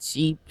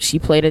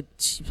played a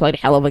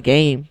hell of a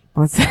game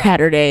on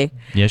Saturday.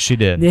 Yes, she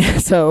did. Yeah,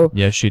 so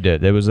yes, she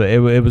did. It was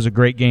a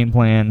great game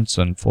plan,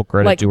 so and full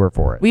credit to her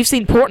for it. We've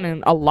seen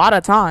Portland a lot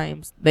of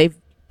times. They've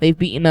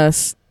beaten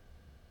us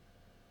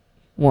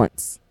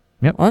once.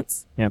 Yep.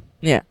 Once? Yep.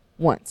 Yeah,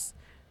 once.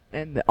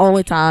 And the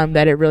only time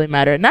that it really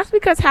mattered, and that's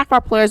because half our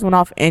players went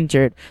off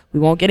injured. We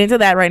won't get into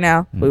that right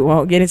now. We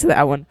won't get into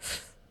that one.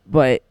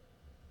 But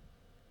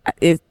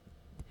you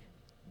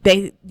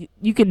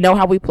can know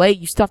how we play.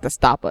 You still have to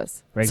stop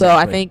us. Exactly. So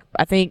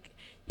I think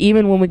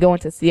even when we go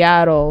into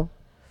Seattle,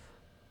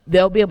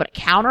 they'll be able to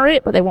counter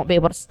it, but they won't be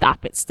able to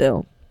stop it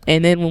still.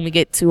 And then when we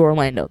get to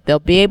Orlando, they'll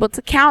be able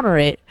to counter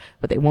it,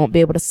 but they won't be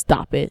able to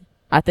stop it.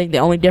 I think the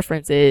only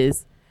difference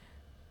is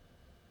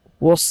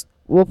we'll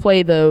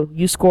play the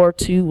you score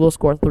 2, we'll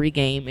score 3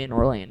 game in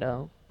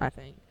Orlando, I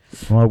think.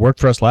 Well, it worked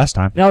for us last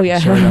time. Oh, yeah.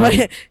 Sure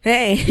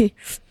Hey.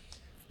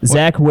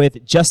 Zach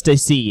with Just a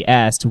C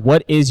asked,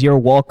 what is your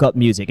walk-up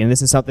music? And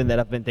this is something that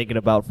I've been thinking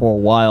about for a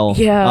while.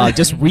 Yeah.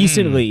 Just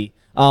recently,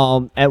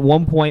 at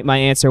one point, my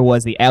answer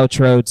was the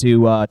outro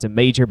to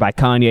Major by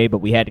Kanye, but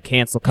we had to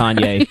cancel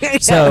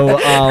Kanye. So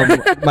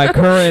my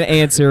current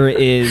answer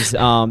is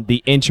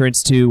the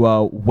entrance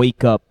to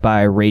Wake Up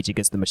by Rage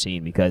Against the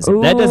Machine, because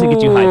if that doesn't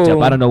get you hyped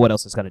up, I don't know what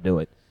else is going to do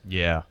it.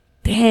 Yeah.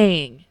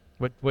 Dang.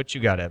 What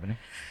you got, Ebony?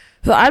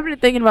 So I've been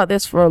thinking about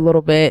this for a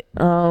little bit.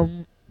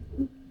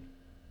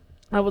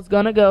 I was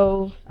gonna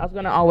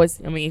always,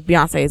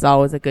 Beyonce is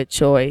always a good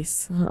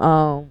choice.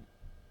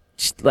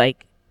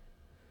 Like,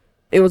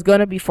 it was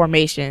gonna be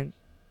Formation,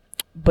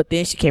 but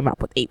then she came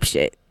out with Ape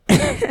Shit.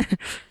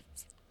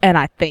 And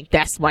I think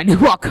that's my new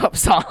walk-up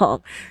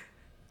song.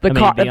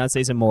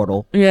 Beyonce's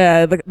immortal.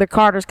 Yeah, the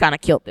Carters kind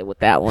of killed it with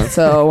that one,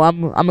 so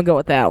I'm gonna go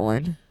with that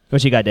one.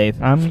 What you got, Dave?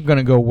 I'm going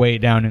to go way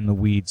down in the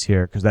weeds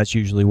here because that's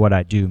usually what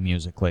I do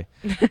musically.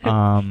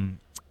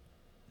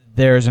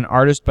 There's an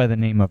artist by the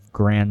name of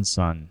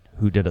Grandson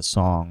who did a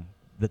song.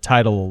 The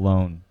title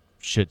alone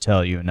should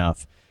tell you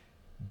enough.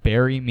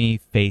 Bury Me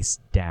Face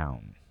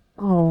Down.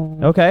 Oh.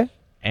 Okay.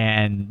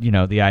 And,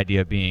 the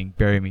idea being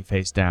bury me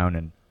face down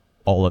and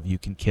all of you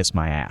can kiss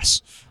my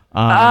ass.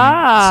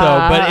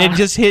 But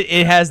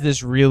it has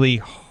this really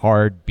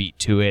hard beat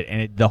to it,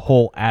 and the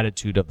whole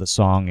attitude of the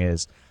song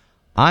is,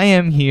 I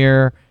am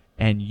here,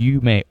 and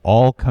you may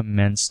all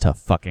commence to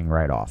fucking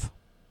right off.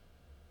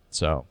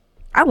 So,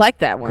 I like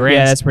that one.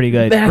 Yeah, that's pretty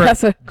good.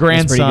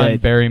 Grandson,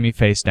 Bury Me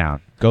Face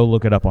Down. Go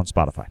look it up on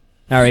Spotify.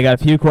 All right, we got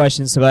a few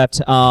questions left.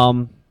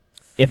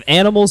 If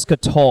animals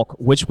could talk,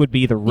 which would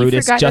be the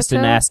rudest?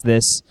 Justin asked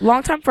this.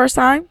 Long time, first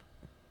time.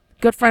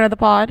 Good friend of the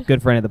pod.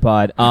 Good friend of the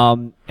pod.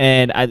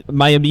 And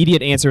my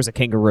immediate answer is a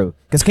kangaroo,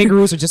 because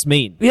kangaroos are just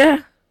mean.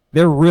 Yeah.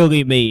 They're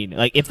really mean.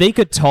 Like, if they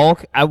could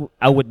talk,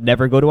 I would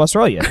never go to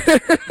Australia.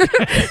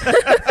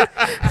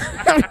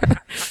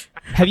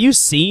 Have you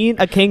seen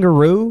a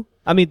kangaroo?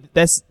 I mean,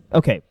 that's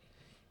okay.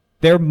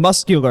 They're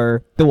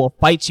muscular. They will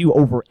fight you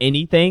over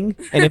anything.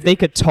 And if they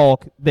could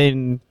talk,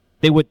 then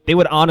they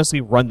would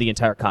honestly run the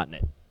entire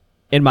continent,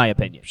 in my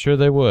opinion. Sure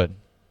they would.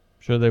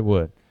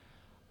 I'm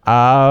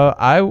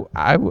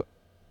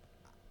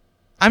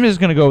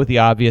just gonna go with the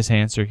obvious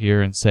answer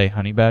here and say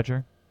honey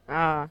badger.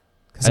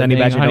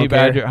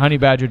 Honey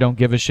badger don't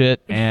give a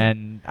shit,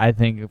 and I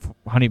think if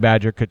honey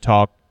badger could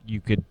talk,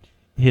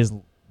 his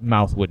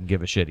mouth wouldn't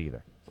give a shit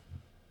either.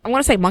 I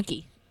want to say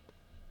monkey.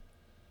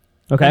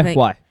 Okay,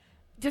 why?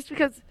 Just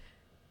because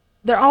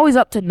they're always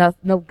up to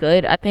no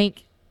good. I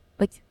think,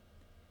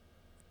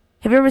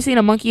 have you ever seen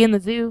a monkey in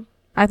the zoo?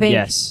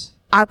 Yes.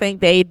 I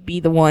think they'd be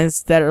the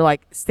ones that are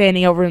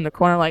standing over in the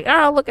corner,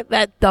 oh, look at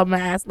that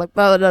dumbass,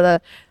 blah blah blah.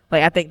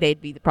 I think they'd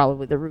be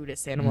probably the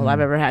rudest animal I've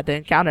ever had to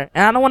encounter,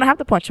 and I don't want to have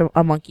to punch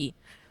a monkey.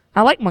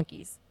 I like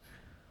monkeys.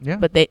 Yeah,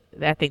 but I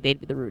think they'd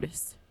be the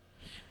rudest.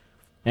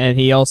 And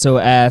he also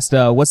asked,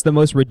 what's the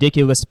most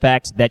ridiculous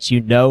fact that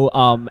you know?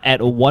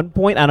 At one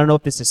point, I don't know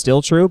if this is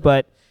still true,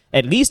 but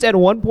at least at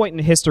one point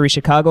in history,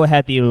 Chicago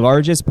had the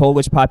largest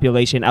Polish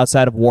population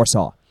outside of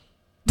Warsaw.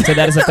 So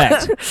that is a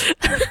fact.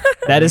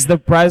 That is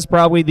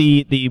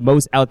probably the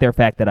most out there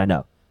fact that I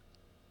know.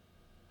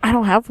 I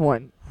don't have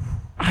one.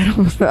 I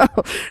don't know.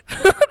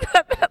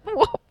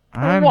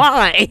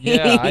 Why?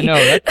 Yeah, I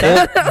know.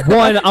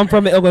 One, I'm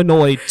from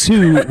Illinois.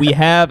 Two, we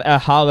have a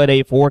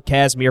holiday for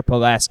Kazimierz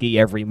Pulaski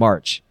every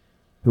March,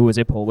 who is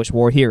a Polish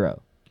war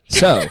hero.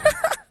 So,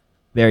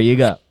 there you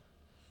go.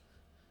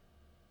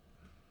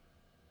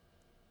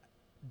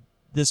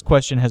 this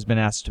question has been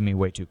asked to me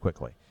way too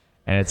quickly.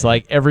 And it's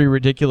like every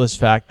ridiculous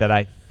fact that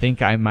I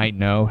think I might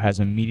know has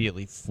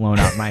immediately flown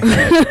out my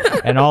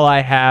head. And all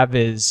I have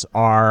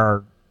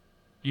are,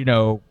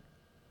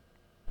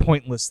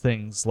 pointless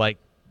things like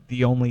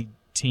the only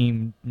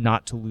team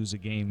not to lose a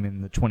game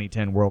in the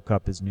 2010 World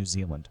Cup is New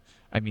Zealand.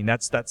 I mean,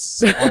 that's all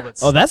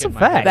that's Oh, that's a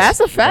fact. That's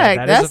a fact.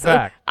 Yeah, That's is a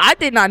fact. I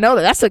did not know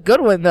that. That's a good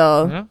one,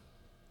 though. Yeah.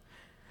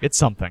 It's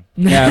something.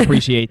 Yeah, I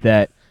appreciate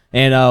that.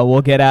 And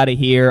we'll get out of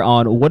here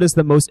on what is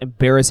the most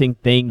embarrassing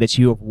thing that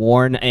you have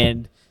worn.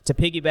 And to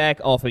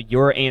piggyback off of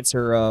your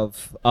answer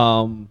of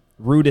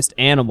rudest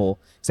animal,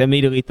 because I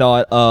immediately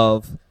thought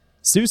of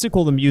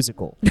Seussical the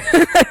Musical,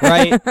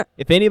 right?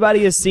 If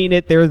anybody has seen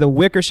it, they're the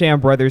Wickersham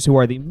brothers, who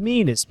are the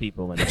meanest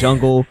people in the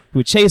jungle,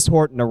 who chase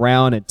Horton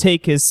around and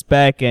take his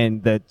speck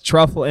and the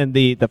truffle and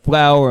the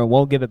flour and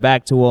won't give it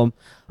back to him.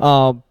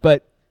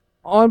 But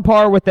on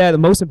par with that, the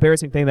most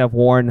embarrassing thing that I've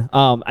worn,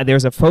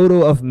 there's a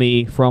photo of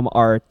me from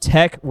our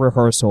tech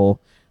rehearsal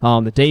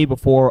the day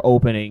before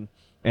opening,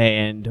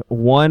 and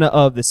one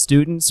of the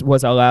students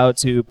was allowed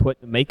to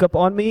put makeup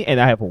on me,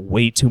 and I have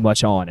way too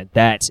much on, and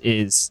that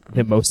is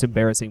the most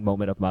embarrassing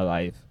moment of my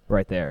life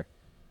right there.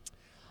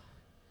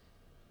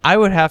 I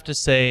would have to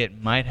say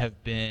it might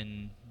have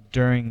been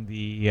during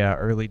the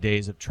early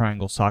days of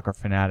Triangle Soccer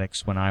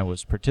Fanatics when I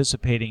was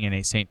participating in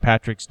a St.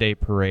 Patrick's Day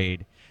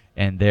parade,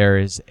 and there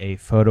is a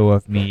photo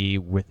of me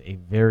with a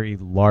very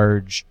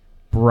large,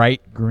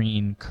 bright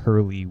green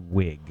curly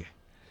wig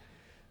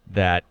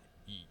that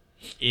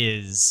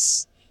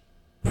is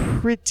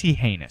pretty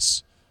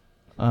heinous.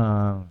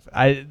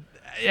 It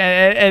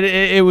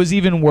was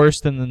even worse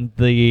than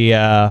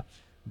the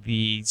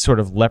sort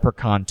of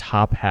leprechaun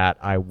top hat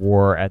I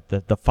wore at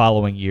the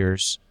following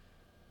year's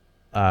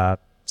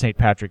St.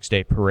 Patrick's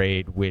Day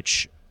parade,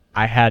 which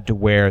I had to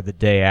wear the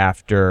day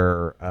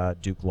after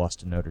Duke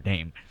lost to Notre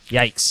Dame.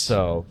 Yikes.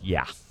 So,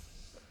 yeah.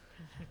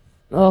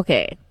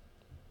 Okay.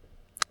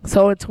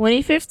 So in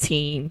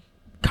 2015,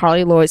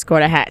 Carly Lloyd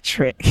scored a hat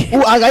trick.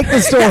 Ooh, I like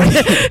this story.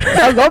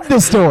 I love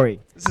this story.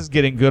 This is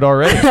getting good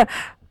already.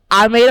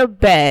 I made a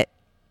bet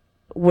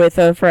with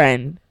a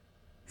friend,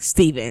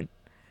 Steven.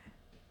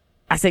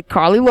 I said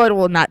Carly Lloyd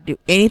will not do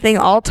anything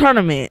all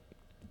tournament,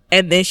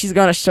 and then she's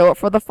going to show up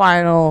for the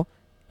final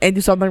and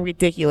do something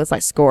ridiculous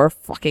like score a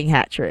fucking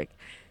hat trick.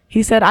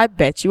 He said, I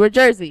bet you a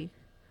jersey.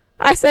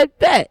 I said,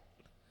 bet.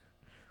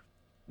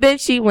 Then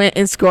she went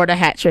and scored a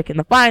hat trick in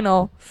the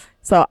final.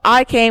 So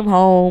I came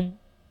home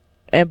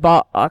and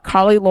bought a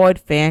Carly Lloyd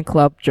fan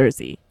club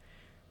jersey.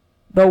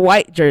 The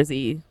white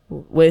jersey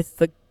with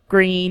the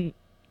green.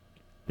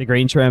 The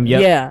green trim,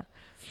 yep. Yeah.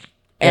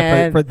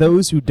 And for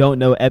those who don't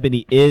know,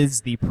 Ebony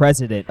is the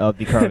president of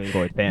the Carly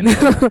Lloyd fan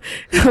club.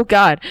 Oh,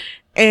 God.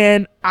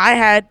 And I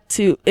had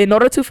to, in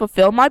order to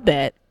fulfill my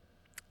bet,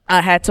 I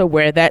had to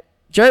wear that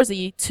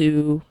jersey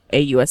to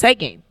a USA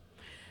game.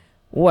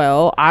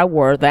 Well, I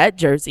wore that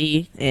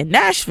jersey in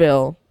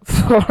Nashville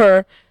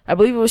for, I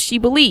believe it was She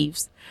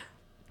Believes.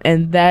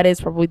 And that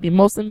is probably the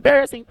most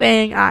embarrassing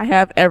thing I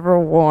have ever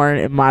worn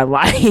in my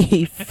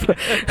life.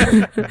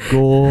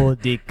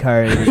 Goldie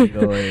Carly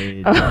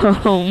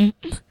Lloyd.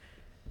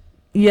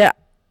 Yeah,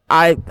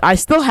 I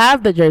still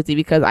have the jersey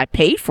because I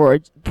paid for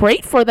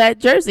that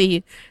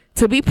jersey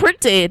to be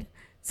printed.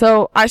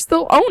 So I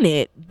still own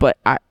it, but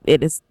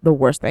it is the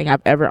worst thing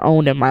I've ever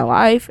owned in my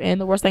life and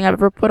the worst thing I've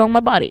ever put on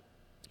my body.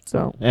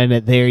 So.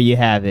 And there you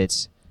have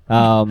it.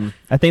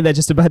 I think that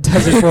just about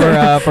does it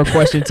for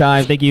question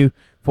time. Thank you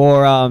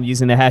for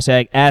using the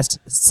hashtag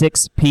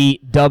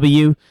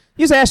Ask6PW.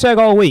 Use the hashtag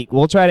all week.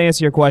 We'll try to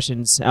answer your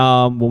questions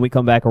when we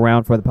come back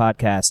around for the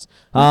podcast.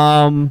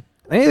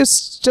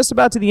 It's just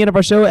about to the end of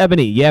our show.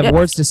 Ebony, you have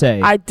words to say.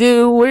 I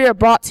do. We are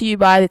brought to you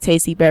by the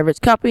Tasty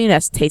Beverage Company.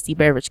 That's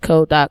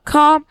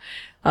tastybeverageco.com.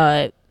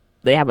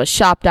 They have a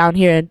shop down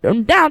here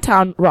in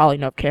downtown Raleigh,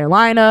 North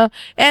Carolina,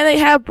 and they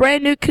have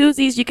brand new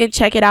koozies. You can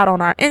check it out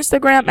on our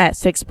Instagram at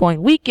 6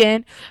 Point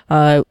Weekend.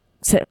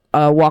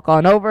 Walk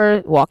on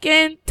over, walk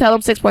in, tell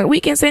them 6 Point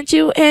Weekend sent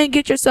you, and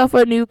get yourself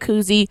a new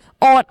koozie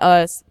on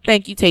us.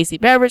 Thank you, Tasty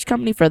Beverage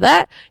Company, for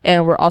that.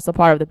 And we're also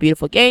part of the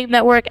Beautiful Game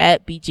Network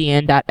at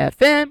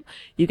bgn.fm.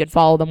 You can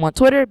follow them on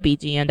Twitter,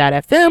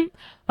 bgn.fm.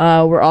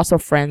 We're also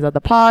friends of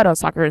the pod on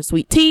Soccer and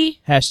Sweet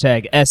Tea.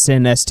 Hashtag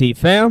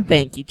SNSTFam.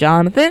 Thank you,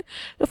 Jonathan.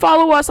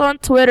 Follow us on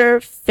Twitter,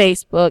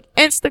 Facebook,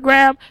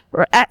 Instagram.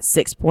 We're at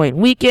 6 Point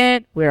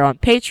Weekend. We're on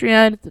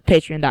Patreon,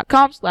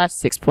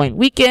 patreon.com/6 Point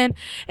Weekend.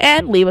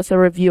 And leave us a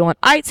review on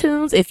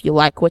iTunes if you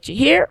like what you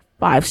hear.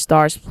 5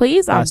 stars,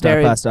 please. Five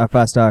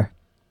star.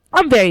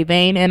 I'm very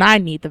vain, and I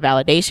need the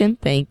validation.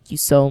 Thank you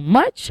so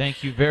much.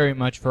 Thank you very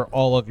much for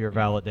all of your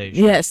validation.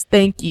 Yes,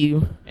 thank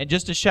you. And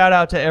just a shout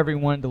out to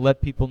everyone to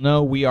let people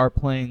know we are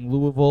playing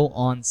Louisville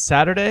on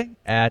Saturday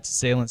at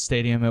Salem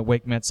Stadium at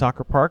Wake Med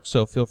Soccer Park.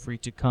 So feel free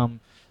to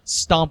come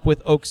stomp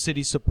with Oak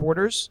City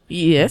supporters.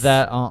 Yes.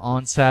 That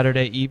on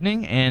Saturday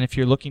evening. And if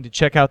you're looking to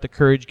check out the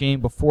Courage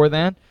game before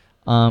then,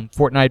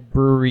 Fortnite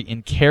Brewery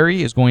in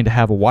Cary is going to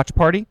have a watch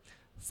party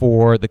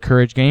for the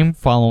Courage game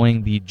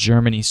following the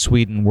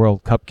Germany-Sweden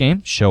World Cup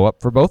game. Show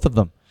up for both of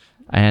them.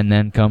 and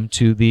then come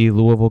to the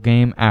Louisville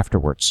game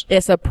afterwards.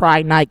 It's a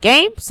Pride Night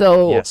game,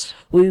 so Yes.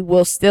 we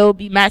will still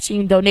be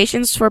matching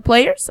donations for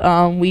players.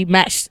 We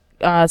matched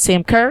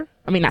Sam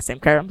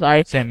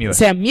Mewis.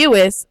 Sam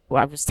Mewis.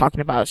 Well, I was talking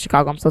about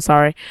Chicago. I'm so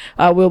sorry.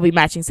 We'll be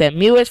matching Sam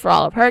Mewis for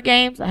all of her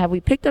games. Have we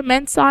picked a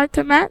men's side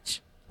to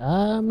match?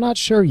 I'm not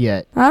sure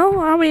yet. Oh,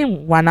 I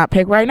mean, why not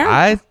pick right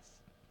now?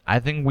 I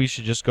think we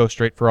should just go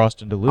straight for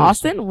Austin Duluth.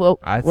 Austin?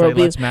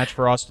 Let's match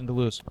for Austin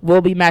Duluth.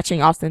 We'll be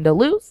matching Austin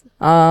Duluth.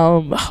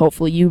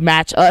 Hopefully you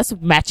match us,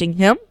 matching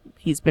him.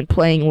 He's been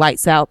playing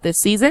lights out this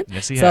season.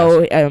 Yes, he so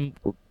has. I'm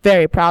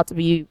very proud to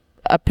be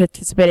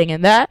participating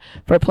in that,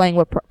 for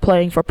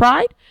playing for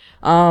Pride.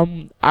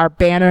 Our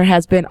banner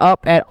has been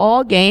up at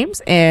all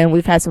games, and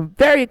we've had some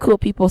very cool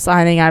people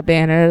signing our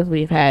banners.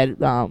 We've had,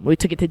 we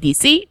took it to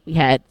DC. We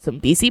had some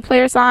DC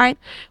players sign.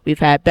 We've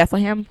had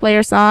Bethlehem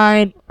players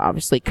sign.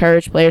 Obviously,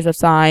 Courage players have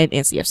signed.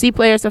 NCFC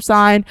players have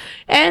signed.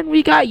 And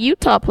we got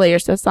Utah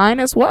players to sign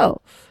as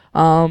well.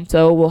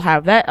 So we'll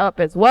have that up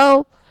as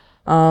well.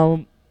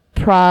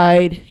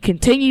 Pride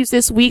continues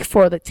this week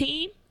for the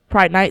team.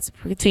 Pride Nights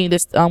continue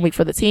this week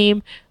for the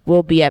team.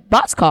 We'll be at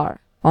Boxcar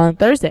on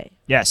Thursday.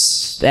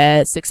 Yes.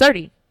 At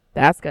 6:30.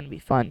 That's going to be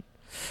fun.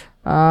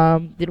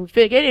 Did we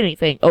forget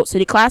anything? Oak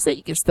City Classic.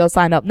 You can still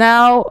sign up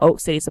now.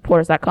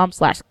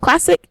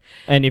 OakCitySupporters.com/classic.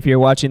 And if you're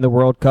watching the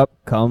World Cup,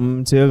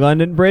 come to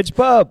London Bridge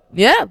Pub.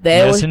 Yeah.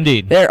 Yes,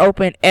 indeed. They're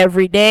open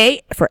every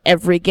day for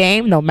every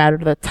game, no matter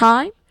the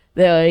time.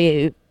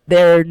 They're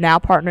now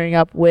partnering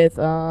up with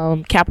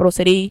Capital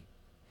City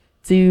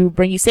to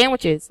bring you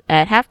sandwiches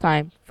at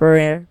halftime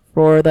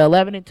for the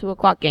 11 and 2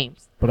 o'clock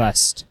games.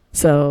 Blessed.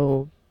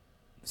 So,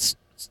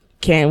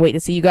 can't wait to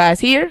see you guys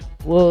here.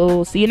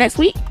 We'll see you next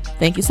week.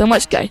 Thank you so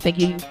much, guys. Thank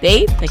you,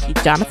 Dave. Thank you,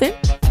 Jonathan.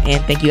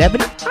 And thank you,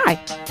 Ebony. Hi.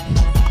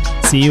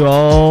 See you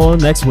all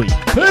next week.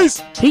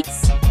 Peace.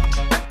 Peace.